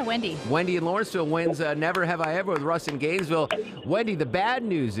 yeah, Wendy. Wendy in Lawrenceville wins Never Have I Ever with Russ in Gainesville. Wendy, the bad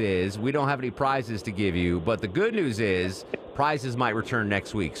news is we don't have any prizes to give you, but the good news is prizes might return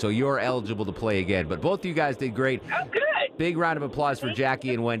next week, so you're eligible to play again. But both of you guys did great. Oh, good. Big round of applause for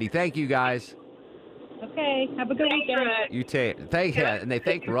Jackie and Wendy. Thank you, guys. Okay, have a good weekend. You and they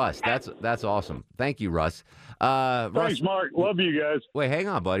thank Russ. That's awesome. Thank you, Russ. Thanks, Russ, Mark. Love you guys. Wait, hang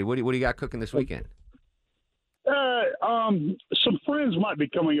on, buddy. What do you got cooking this weekend? Some friends might be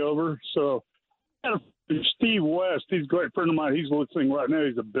coming over, so Steve West, he's a great friend of mine. He's listening right now.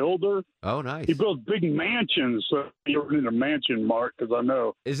 He's a builder. Oh, nice. He builds big mansions. So you're in a mansion, Mark, because I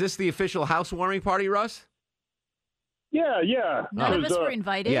know. Is this the official housewarming party, Russ? Yeah. None of us were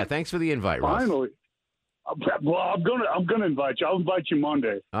invited. Yeah, thanks for the invite, Russ. Finally. Well, I'm gonna invite you. I'll invite you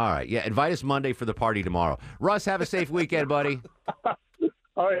Monday. All right. Yeah, invite us Monday for the party tomorrow. Russ, have a safe weekend, buddy.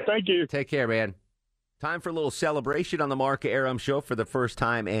 All right, thank you. Take care, man. Time for a little celebration on the Mark Arum Show for the first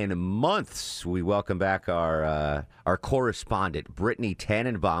time in months. We welcome back our correspondent, Brittany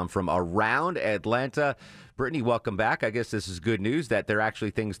Tannenbaum from around Atlanta. Brittany, welcome back. I guess this is good news that there are actually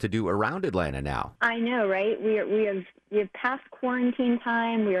things to do around Atlanta now. I know, right? We have passed quarantine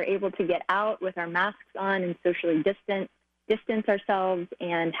time. We are able to get out with our masks on and socially distance ourselves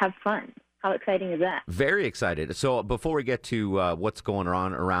and have fun. How exciting is that? Very excited. So before we get to what's going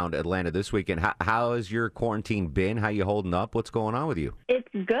on around Atlanta this weekend, how has your quarantine been? How you holding up? What's going on with you? It's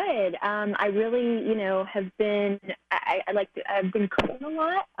good. I really, have been, I've been cooking a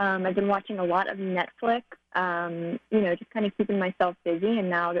lot. I've been watching a lot of Netflix, just kind of keeping myself busy. And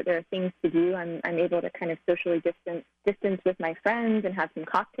now that there are things to do, I'm able to kind of socially distance with my friends and have some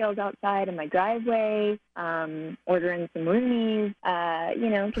cocktails outside in my driveway, ordering some roomies,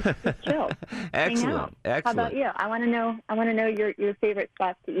 just chill. Excellent. Excellent. How about you? I want to know your favorite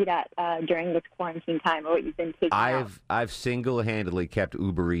spots to eat at during this quarantine time, or what you've been taking out. I've single-handedly kept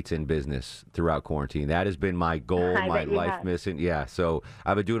Uber Eats in business throughout quarantine. That has been my goal, my life mission. Yeah, so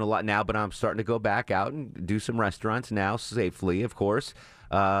I've been doing a lot now, but I'm starting to go back out and do some restaurants now, safely, of course.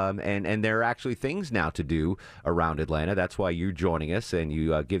 And there are actually things now to do around Atlanta. That's why you're joining us, and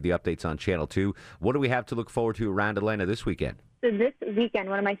you give the updates on Channel 2. What do we have to look forward to around Atlanta this weekend? So this weekend,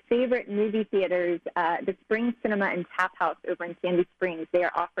 one of my favorite movie theaters, the Spring Cinema and Tap House over in Sandy Springs, they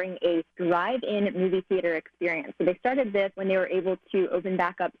are offering a drive-in movie theater experience. So they started this when they were able to open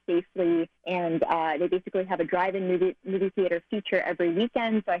back up safely, and they basically have a drive-in movie theater feature every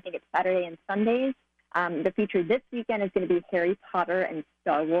weekend. So I think it's Saturday and Sundays. The feature this weekend is going to be Harry Potter and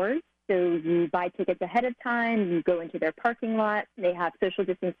Star Wars. So you buy tickets ahead of time, you go into their parking lot, they have social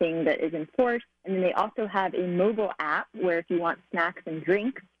distancing that is enforced, and then they also have a mobile app where if you want snacks and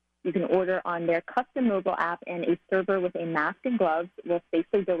drinks, you can order on their custom mobile app, and a server with a mask and gloves will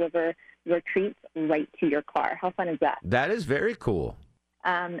safely deliver your treats right to your car. How fun is that? That is very cool.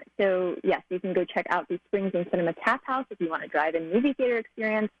 So, yes, you can go check out the Springs and Cinema Tap House if you want a drive-in movie theater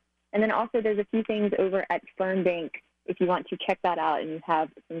experience. And then also there's a few things over at Fernbank if you want to check that out and you have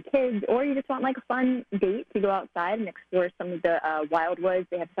some kids, or you just want like a fun date to go outside and explore some of the wildwoods.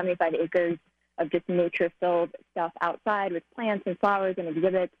 They have 75 acres of just nature-filled stuff outside with plants and flowers and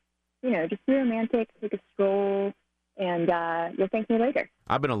exhibits. You know, just be romantic, take a stroll, and you'll thank me later.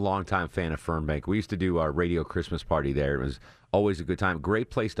 I've been a longtime fan of Fernbank. We used to do our radio Christmas party there. It was always a good time. Great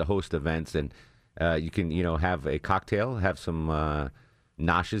place to host events, and you can, have a cocktail, have some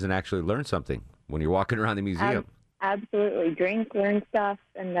noshes, and actually learn something when you're walking around the museum. Absolutely. Drink, learn stuff,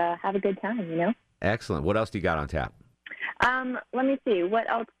 and have a good time, Excellent. What else do you got on tap? Let me see. What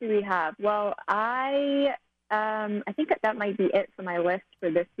else do we have? Well, I think that might be it for my list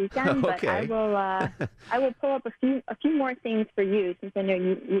for this weekend. Okay. But I will pull up a few more things for you, since I know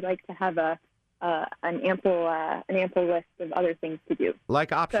you like to have an ample list of other things to do.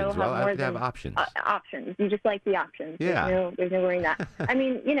 Like options. So well, I have to have options. Options. You just like the options. Yeah. There's no worrying that. I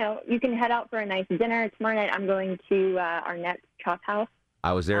mean, you can head out for a nice dinner. Tomorrow night I'm going to Arnett's Chop House.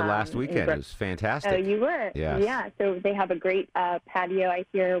 I was there last weekend. It was fantastic. Oh, you were? Yes. Yeah. So they have a great patio, I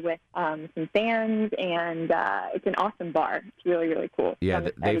hear, with some fans, and it's an awesome bar. It's really, really cool. Yeah,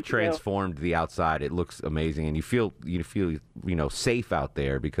 they've transformed the outside. It looks amazing, and you feel safe out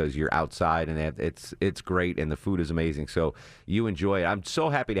there because you're outside, and it's great, and the food is amazing. So you enjoy it. I'm so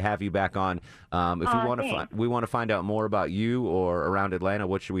happy to have you back on. If we want to find out more about you or around Atlanta,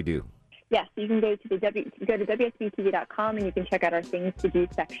 what should we do? Yes, you can go to WSBTV.com and you can check out our Things to Do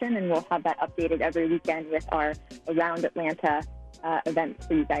section, and we'll have that updated every weekend with our Around Atlanta events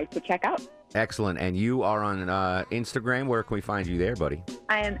for you guys to check out. Excellent. And you are on Instagram. Where can we find you there, buddy?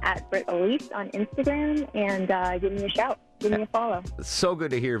 I am at Britt Elise on Instagram, and give me a shout. Give me a follow. It's so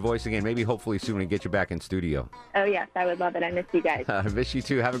good to hear your voice again. Maybe hopefully soon we get you back in studio. Oh, yes, I would love it. I miss you guys. I miss you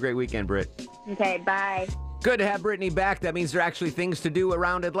too. Have a great weekend, Britt. Okay, bye. Good to have Brittany back. That means there are actually things to do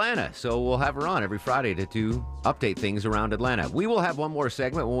around Atlanta. So we'll have her on every Friday to update things around Atlanta. We will have one more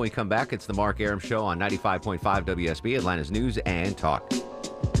segment when we come back. It's the Mark Arum Show on 95.5 WSB, Atlanta's News and Talk.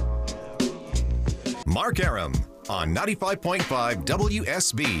 Mark Arum on 95.5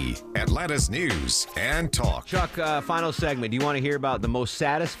 WSB, Atlanta's News and Talk. Chuck, final segment. Do you want to hear about the most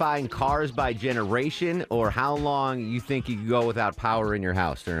satisfying cars by generation, or how long you think you could go without power in your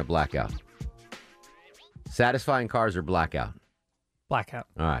house during a blackout? Satisfying cars or blackout? Blackout.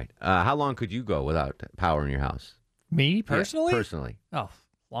 All right. How long could you go without power in your house? Me, personally? Yeah, personally. Oh,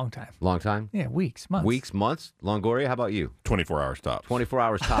 long time. Long time? Yeah, weeks, months. Weeks, months? Longoria, how about you? 24 hours tops. 24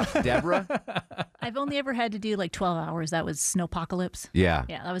 hours tops. Deborah? I've only ever had to do like 12 hours. That was snowpocalypse. Yeah.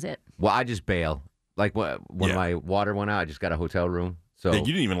 Yeah, that was it. Well, I just bail. Like when my water went out, I just got a hotel room. So you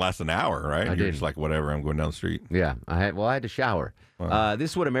didn't even last an hour, right? You're just like, whatever, I'm going down the street. Yeah. I had to shower. Wow. This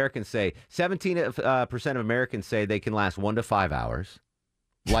is what Americans say. 17% of Americans say they can last 1 to 5 hours.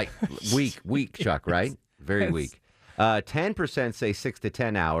 Like weak, Chuck, right? Very weak. 10% say 6 to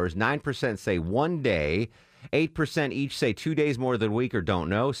 10 hours. 9% say 1 day. 8% each say 2 days more than a week or don't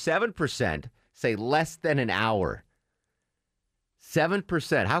know. 7% say less than an hour.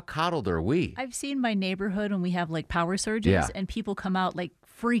 7%. How coddled are we? I've seen my neighborhood when we have like power surges and people come out like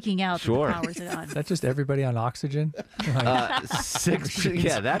freaking out that the power's on. That's just everybody on oxygen? 6%.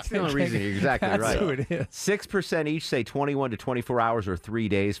 Yeah, that's the only reason. You're exactly right. That's who it is. 6% each say 21 to 24 hours or 3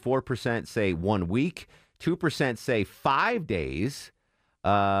 days. 4% say 1 week. 2% say 5 days.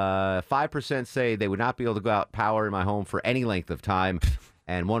 5% say they would not be able to go out power in my home for any length of time.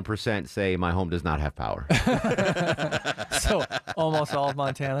 And 1% say my home does not have power. So almost all of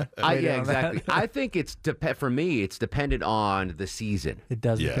Montana. Yeah, exactly. I think for me, it's dependent on the season. It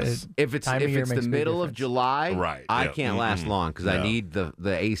does. Yes. If it's the middle of July, right? I can't last long because I need the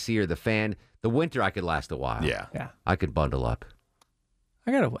AC or the fan. The winter, I could last a while. Yeah. I could bundle up.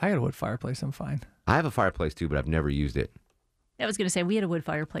 I got a wood fireplace. I'm fine. I have a fireplace too, but I've never used it. I was going to say we had a wood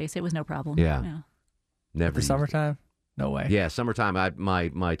fireplace. It was no problem. Yeah. Never. The summertime. No way. Yeah, summertime,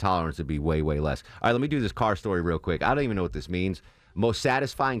 my tolerance would be way, way less. All right, let me do this car story real quick. I don't even know what this means. Most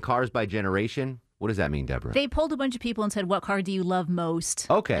satisfying cars by generation. What does that mean, Deborah? They polled a bunch of people and said, what car do you love most?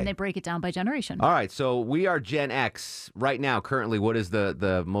 Okay. And they break it down by generation. All right, so we are Gen X. Right now, currently, what is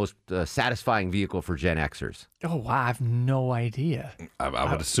the most satisfying vehicle for Gen Xers? Oh, wow. I have no idea.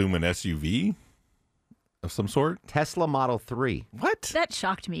 I would assume an SUV. of some sort? Tesla Model 3. What? That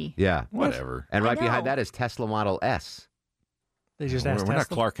shocked me. Yeah. Whatever. And right behind that is Tesla Model S. They just asked We're not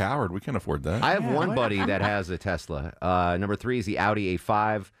Clark Howard. We can't afford that. I have one buddy that has a Tesla. Number 3 is the Audi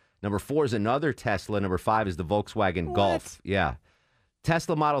A5. Number 4 is another Tesla. Number 5 is the Volkswagen Golf. Yeah.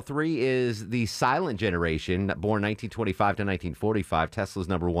 Tesla Model 3 is the silent generation, born 1925 to 1945. Tesla's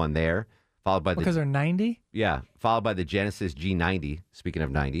number 1 there, followed by because they're 90? Yeah, followed by the Genesis G90, speaking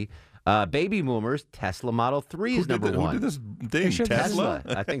of 90. Baby boomers, Tesla Model 3 is number 1. Who did this thing? Tesla?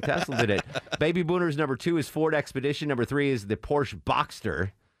 I think Tesla did it. Baby boomers, number 2 is Ford Expedition. Number 3 is the Porsche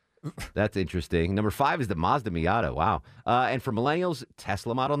Boxster. That's interesting. Number 5 is the Mazda Miata. Wow. And for millennials,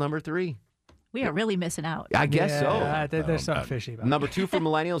 Tesla Model number 3. We are really missing out. I guess so. There's something fishy about it. Number 2 for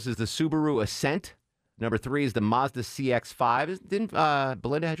millennials is the Subaru Ascent. Number 3 is the Mazda CX-5. Didn't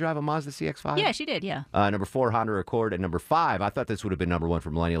Belinda drive a Mazda CX-5? Yeah, she did, yeah. Number 4, Honda Accord. And number 5, I thought this would have been number 1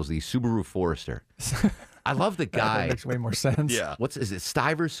 for millennials, the Subaru Forester. I love the guy. That makes way more sense. Yeah. Is it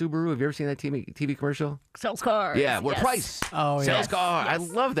Stiver Subaru? Have you ever seen that TV commercial? Sells cars. Yeah, we're yes. price. Oh, Sells cars. I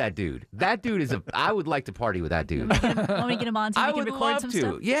love that dude. That dude is I would like to party with that dude. Want me to get him on so we can record some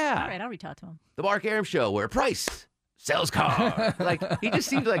stuff? Yeah. All right, I'll reach out to him. The Mark Arum Show, where price sells cars. Like, he just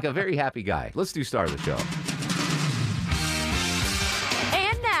seems like a very happy guy. Let's do star of the show.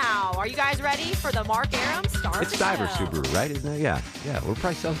 And now, are you guys ready for the Mark Arum star of the show? It's Stiver Subaru, right? Isn't it? Yeah. Yeah, where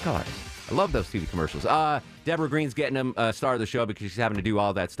price sells cars. I love those TV commercials. Deborah Green's getting him star of the show because she's having to do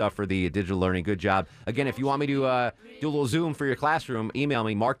all that stuff for the digital learning. Good job. Again, if you want me to do a little Zoom for your classroom, email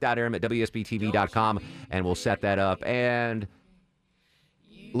me, mark.arum@WSBTV.com, and we'll set that up. And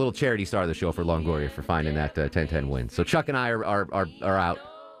a little charity star of the show for Longoria for finding that 10-10 win. So Chuck and I are out.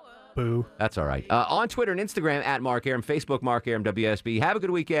 Boo. That's all right. On Twitter and Instagram, @Mark Arum, Facebook, Mark Arum, WSB. Have a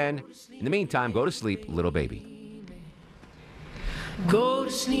good weekend. In the meantime, go to sleep, little baby. Go to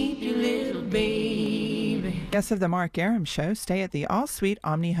sleep, you little baby. Guests of the Mark Arum Show stay at the All-Suite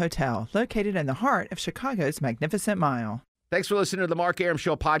Omni Hotel, located in the heart of Chicago's Magnificent Mile. Thanks for listening to the Mark Arum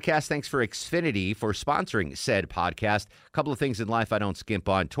Show podcast. Thanks for Xfinity for sponsoring said podcast. A couple of things in life I don't skimp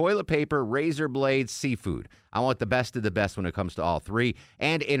on. Toilet paper, razor blades, seafood. I want the best of the best when it comes to all three.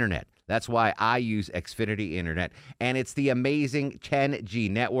 And internet. That's why I use Xfinity Internet. And it's the amazing 10G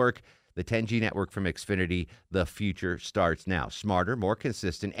network. The 10G network from Xfinity, the future starts now. Smarter, more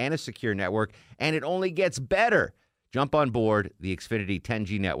consistent, and a secure network, and it only gets better. Jump on board the Xfinity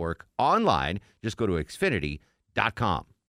 10G network online. Just go to Xfinity.com.